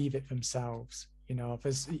people believe it themselves. You know,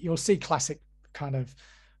 you'll see classic kind of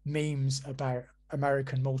memes about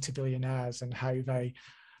American multi-billionaires and how they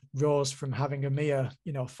rose from having a mere,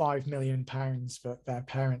 you know, £5 million that their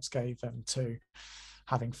parents gave them to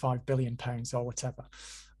having £5 billion or whatever.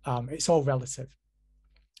 It's all relative.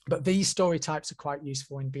 But these story types are quite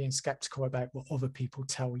useful in being skeptical about what other people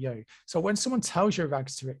tell you. So when someone tells you a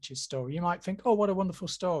rags to riches story, you might think, oh, what a wonderful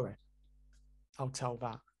story. I'll tell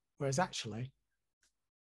that. Whereas actually,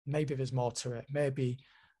 maybe there's more to it. Maybe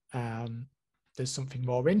there's something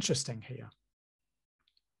more interesting here.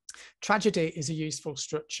 Tragedy is a useful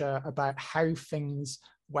structure about how things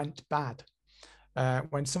went bad.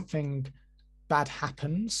 When something bad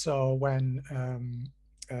happens, so when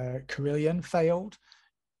Carillion failed,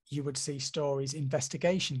 you would see stories,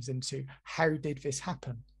 investigations into how did this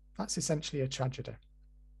happen. That's essentially a tragedy.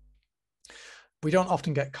 We don't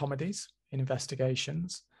often get comedies in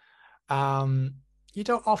investigations. You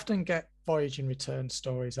don't often get voyage and return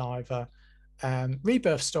stories either.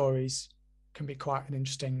 Rebirth stories can be quite an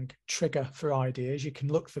interesting trigger for ideas. You can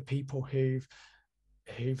look for people who've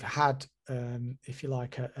had, if you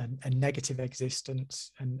like, a negative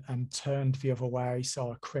existence and turned the other way.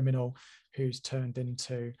 So a criminal who's turned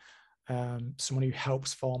into someone who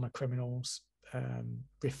helps former criminals,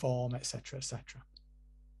 reform, etc., etc.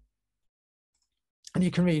 And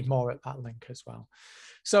you can read more at that link as well.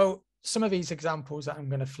 So some of these examples that I'm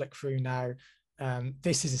going to flick through now,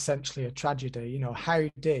 this is essentially a tragedy. You know, how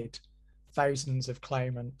did thousands of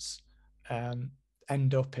claimants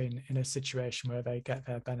end up in a situation where they get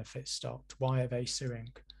their benefits stopped? Why are they suing?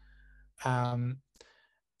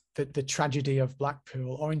 The tragedy of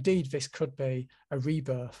Blackpool, or indeed this could be a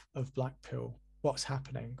rebirth of Blackpool. What's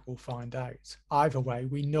happening? We'll find out. Either way,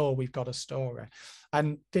 we know we've got a story.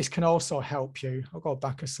 And this can also help you. I'll go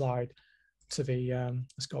back a slide to the,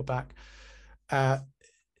 let's go back.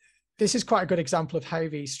 This is quite a good example of how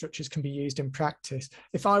these structures can be used in practice.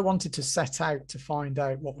 If I wanted to set out to find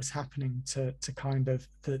out what was happening to kind of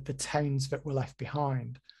the towns that were left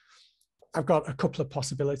behind, I've got a couple of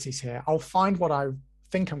possibilities here. I'll find what I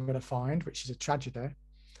think I'm going to find, which is a tragedy,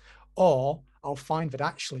 or I'll find that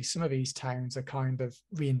actually some of these towns are kind of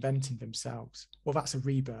reinventing themselves. Well, that's a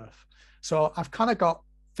rebirth. So I've kind of got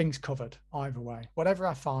things covered either way. Whatever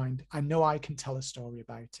I find, I know I can tell a story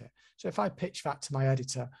about it. So if I pitch that to my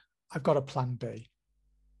editor, I've got a plan B.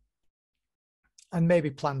 And maybe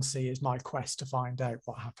plan C is my quest to find out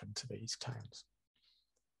what happened to these towns.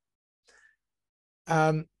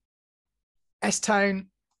 S-Town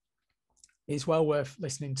is well worth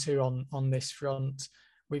listening to on this front.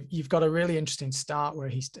 You've got a really interesting start where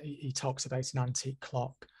he talks about an antique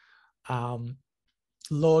clock.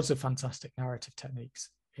 Loads of fantastic narrative techniques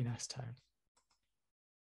in S-Town.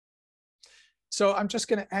 So I'm just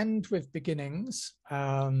going to end with beginnings,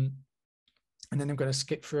 and then I'm going to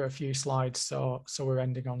skip through a few slides so we're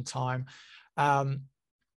ending on time.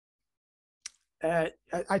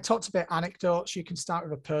 I talked about anecdotes. You can start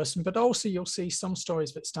with a person, but also you'll see some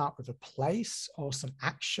stories that start with a place or some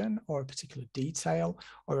action or a particular detail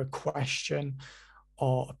or a question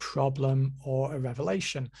or a problem or a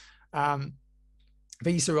revelation.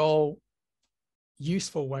 These are all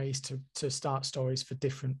useful ways to start stories for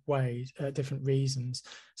different ways, different reasons.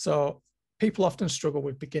 So people often struggle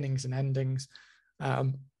with beginnings and endings.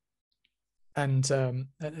 And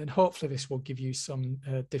hopefully this will give you some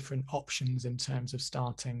different options in terms of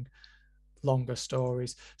starting longer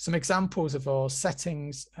stories. Some examples of those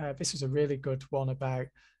settings. This was a really good one about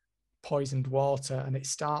poisoned water, and it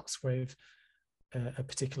starts with a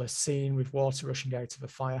particular scene with water rushing out of a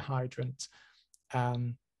fire hydrant,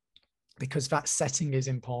 because that setting is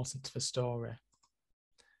important to the story.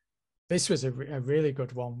 This was a really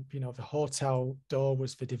good one. You know, the hotel door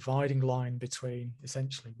was the dividing line between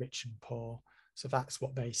essentially rich and poor. So that's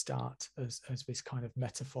what they start as this kind of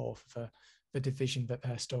metaphor for the division that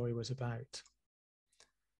their story was about.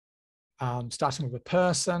 Starting with a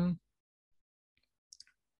person,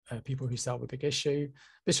 people who sell the big issue.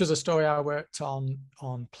 This was a story I worked on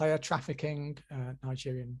player trafficking,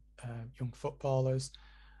 Nigerian young footballers.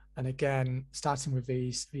 And again, starting with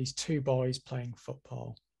these two boys playing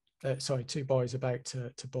football. Sorry, two boys about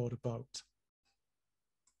to board a boat.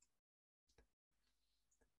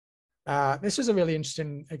 This was a really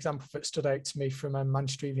interesting example that stood out to me from a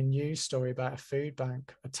Manchester Evening News story about a food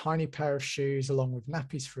bank. A tiny pair of shoes along with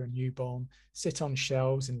nappies for a newborn sit on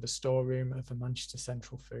shelves in the storeroom of the Manchester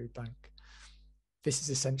Central Food Bank. This is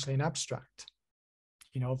essentially an abstract.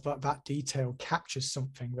 you know, that detail captures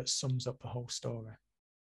something that sums up the whole story.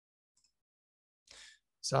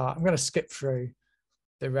 So I'm going to skip through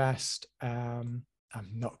the rest. I'm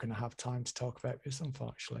not going to have time to talk about this,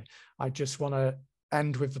 unfortunately. I just want to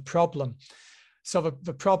end with the problem. So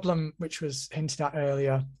the problem, which was hinted at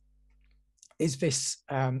earlier, is this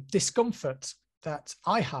discomfort that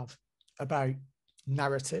I have about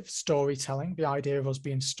narrative, storytelling, the idea of us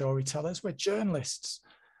being storytellers. We're journalists,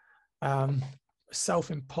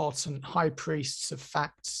 self-important high priests of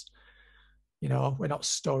facts. You know, we're not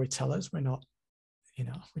storytellers. We're not, you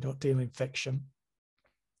know, we don't deal in fiction.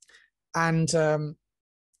 And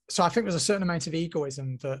so I think there's a certain amount of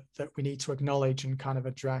egoism that we need to acknowledge and kind of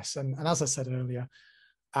address. And as I said earlier,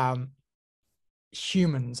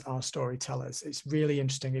 humans are storytellers. It's really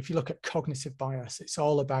interesting. If you look at cognitive bias, it's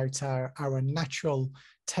all about our natural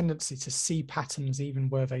tendency to see patterns even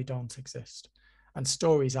where they don't exist. And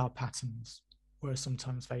stories are patterns where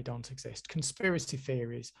sometimes they don't exist. Conspiracy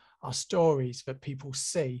theories are stories that people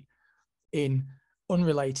see in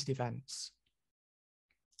unrelated events.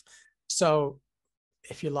 So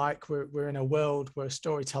if you like, we're in a world where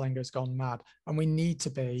storytelling has gone mad, and we need to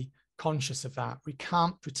be conscious of that. We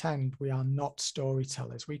can't pretend we are not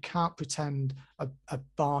storytellers. We can't pretend a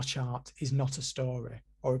bar chart is not a story,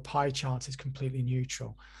 or a pie chart is completely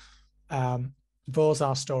neutral. Those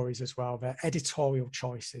are stories as well. They're editorial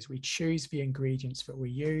choices. We choose the ingredients that we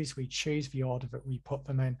use. We choose the order that we put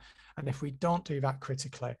them in. And if we don't do that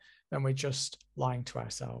critically, then we're just lying to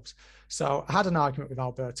ourselves. So I had an argument with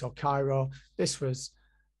Alberto Cairo. This was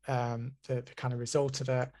the kind of result of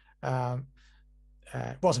it.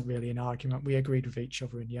 It wasn't really an argument. We agreed with each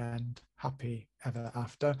other in the end. Happy ever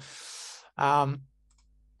after.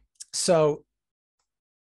 So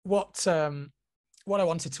what I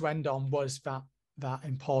wanted to end on was that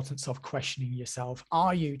importance of questioning yourself.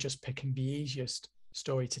 Are you just picking the easiest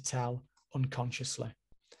story to tell unconsciously?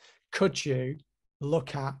 Could you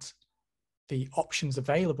look at the options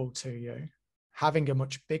available to you, having a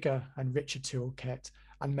much bigger and richer toolkit,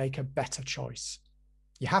 and make a better choice?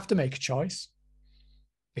 You have to make a choice,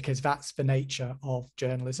 because that's the nature of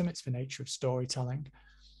journalism. It's the nature of storytelling.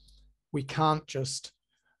 We can't just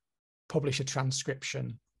publish a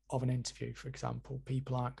transcription of an interview, for example.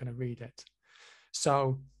 People aren't going to read it.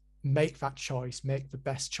 So make that choice, make the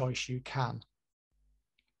best choice you can.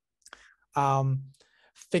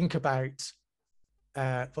 Think about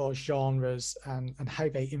those genres and how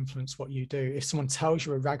they influence what you do. If someone tells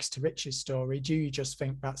you a rags to riches story, do you just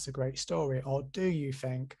think that's a great story? Or do you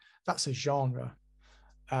think that's a genre?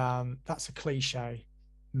 That's a cliche.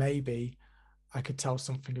 Maybe I could tell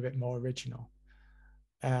something a bit more original.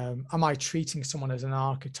 Am I treating someone as an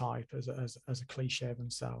archetype, as a cliche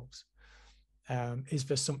themselves? Is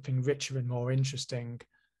there something richer and more interesting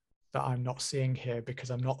that I'm not seeing here because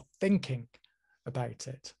I'm not thinking about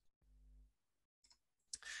it?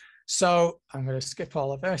 So I'm going to skip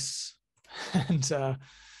all of this. And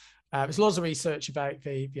there's lots of research about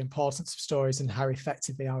the importance of stories and how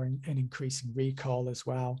effective they are in increasing recall as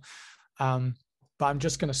well. But I'm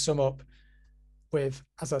just going to sum up with,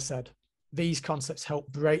 as I said, these concepts help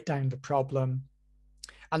break down the problem,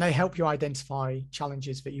 and they help you identify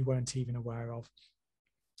challenges that you weren't even aware of.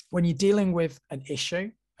 When you're dealing with an issue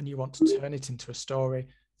and you want to turn it into a story,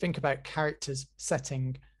 think about characters,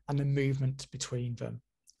 setting, and the movement between them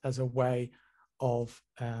as a way of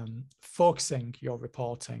focusing your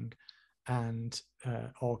reporting and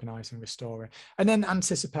organizing the story. And then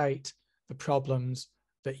anticipate the problems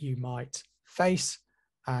that you might face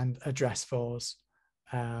and address those,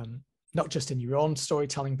 not just in your own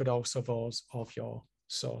storytelling, but also those of your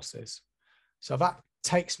sources. So that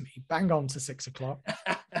takes me bang on to 6 o'clock.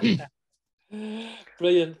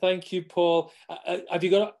 Brilliant. Thank you, Paul. Have you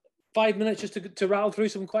got 5 minutes just to rattle through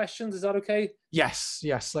some questions? Is that okay? Yes.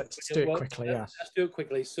 Let's do it quickly. Yeah. Let's do it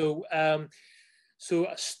quickly. So, so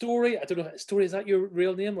a story, I don't know, story, is that your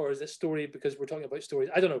real name, or is it story because we're talking about stories?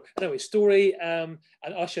 I don't know. Anyway, story and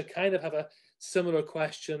Usha kind of have a similar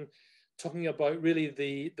question, talking about really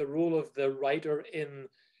the role of the writer in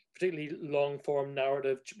particularly long form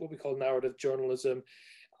narrative, what we call narrative journalism.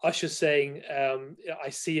 Usha saying, I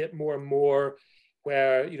see it more and more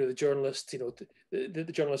where, you know, the journalist, you know, the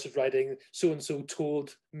journalist is writing, so-and-so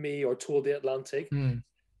told me or told the Atlantic. And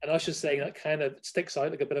Usha's saying that kind of sticks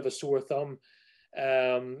out like a bit of a sore thumb.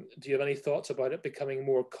 Do you have any thoughts about it becoming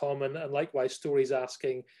more common? And likewise, Story's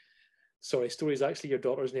asking, sorry, Story's actually your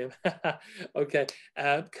daughter's name. Okay.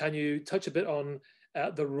 Can you touch a bit on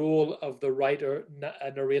the role of the writer,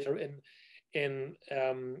 narrator in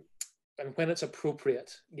and when it's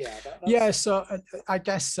appropriate? Yeah. Yeah. So I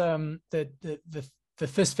guess the the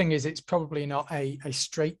first thing is it's probably not a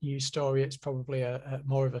straight news story. It's probably a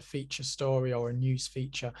more of a feature story or a news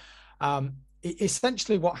feature.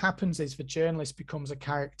 Essentially what happens is the journalist becomes a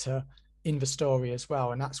character in the story as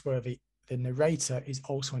well. And that's where the narrator is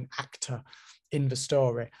also an actor in the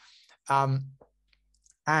story.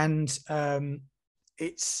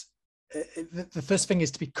 It's the first thing is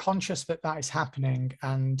to be conscious that that is happening,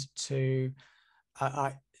 and to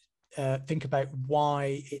think about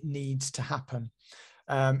why it needs to happen.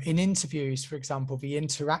 In interviews, for example, the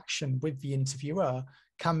interaction with the interviewer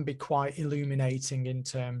can be quite illuminating in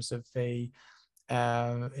terms of the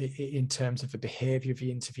behavior of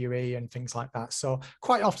the interviewee and things like that. So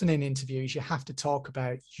quite often in interviews, you have to talk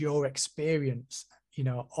about your experience, you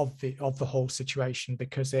know, of the whole situation,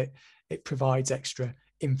 because it provides extra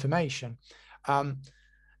information.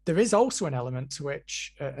 There is also an element to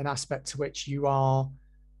which, an aspect to which you are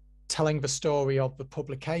telling the story of the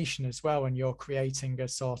publication as well, and you're creating a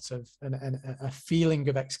sort of a feeling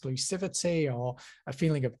of exclusivity or a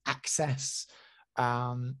feeling of access.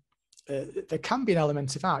 There can be an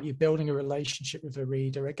element of that. You're building a relationship with the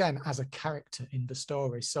reader, again, as a character in the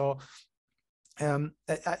story. So I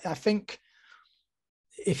think,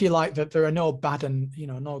 if you like, that there are no bad and, you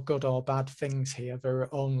know, no good or bad things here. There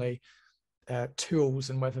are only tools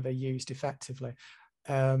and whether they're used effectively.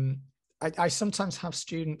 I sometimes have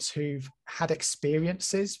students who've had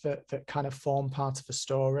experiences that kind of form part of the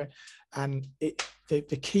story. And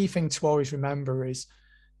the key thing to always remember is,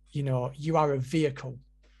 you know, you are a vehicle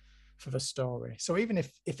for the story. So even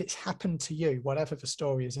if it's happened to you, whatever the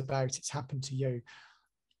story is about, it's happened to you,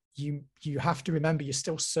 you have to remember you're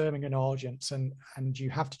still serving an audience, and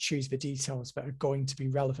you have to choose the details that are going to be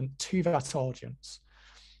relevant to that audience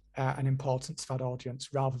and important to that audience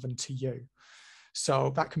rather than to you.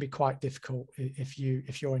 So that can be quite difficult if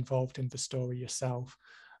you're involved in the story yourself.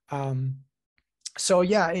 So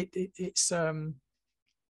yeah, it's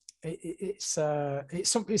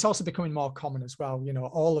also becoming more common as well. You know,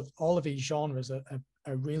 all of these genres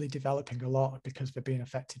are really developing a lot because they're being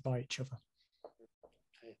affected by each other.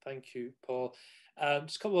 Okay, thank you, Paul.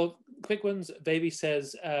 Just a couple of quick ones. Baby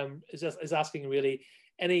says is asking really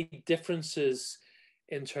any differences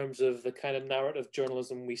in terms of the kind of narrative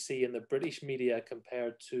journalism we see in the British media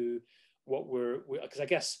compared to what because I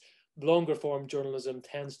guess longer form journalism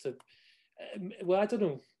tends to, well, I don't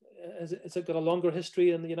know, has it got a longer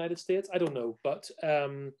history in the United States? I don't know, but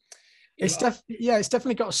it's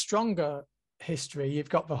definitely got a stronger history. You've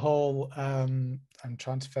got the whole I'm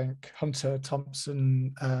trying to think, Hunter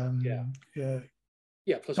Thompson,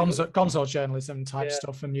 gonzo journalism type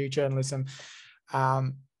stuff, and new journalism.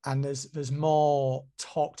 And there's more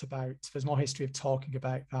talked about, there's more history of talking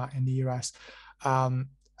about that in the US.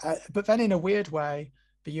 But then in a weird way,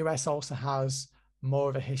 the US also has more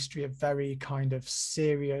of a history of very kind of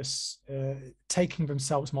serious, taking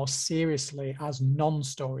themselves more seriously as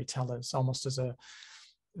non-storytellers, almost as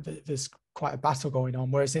there's quite a battle going on.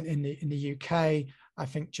 Whereas in the UK, I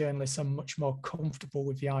think journalists are much more comfortable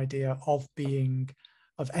with the idea of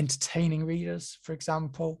entertaining readers, for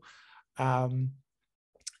example.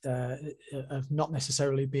 Of not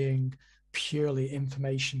necessarily being purely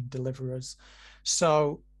information deliverers.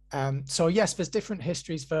 So yes, there's different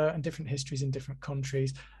histories there and different histories in different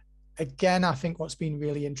countries. Again, I think what's been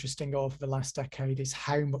really interesting over the last decade is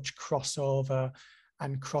how much crossover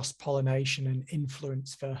and cross-pollination and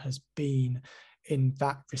influence there has been in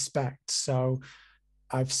that respect. So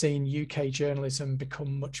I've seen UK journalism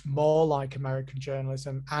become much more like American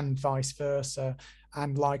journalism, and vice versa,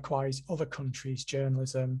 and likewise other countries'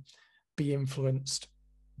 journalism be influenced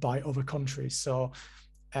by other countries. So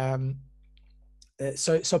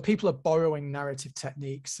so people are borrowing narrative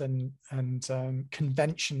techniques and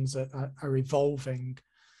conventions that are evolving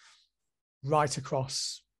right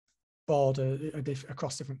across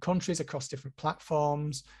across different countries, across different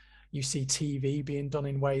platforms. You see TV being done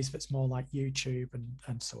in ways that's more like YouTube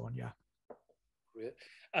and so on. Yeah. Great.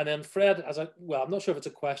 And then Fred, I'm not sure if it's a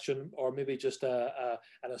question or maybe just an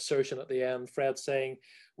assertion at the end. Fred saying,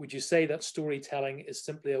 would you say that storytelling is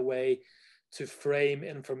simply a way to frame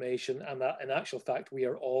information, and that in actual fact we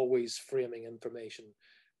are always framing information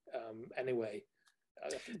anyway?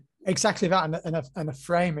 Exactly that, and a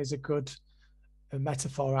frame is a good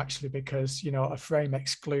metaphor actually, because, you know, a frame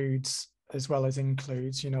excludes as well as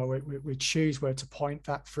includes. You know, we choose where to point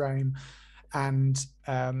that frame, and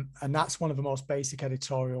that's one of the most basic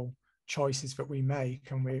editorial choices that we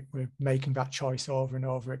make, and we're making that choice over and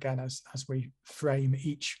over again as we frame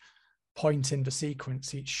each point in the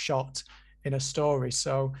sequence, each shot in a story.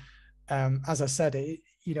 So as I said,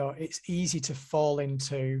 you know, it's easy to fall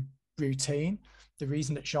into routine. The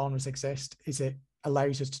reason that genres exist is it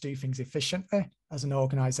allows us to do things efficiently as an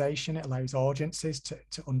organization. It allows audiences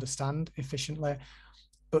to understand efficiently,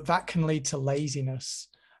 but that can lead to laziness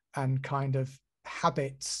and kind of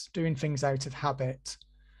habits, doing things out of habit,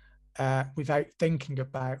 without thinking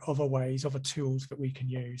about other ways, other tools that we can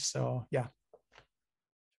use. So yeah,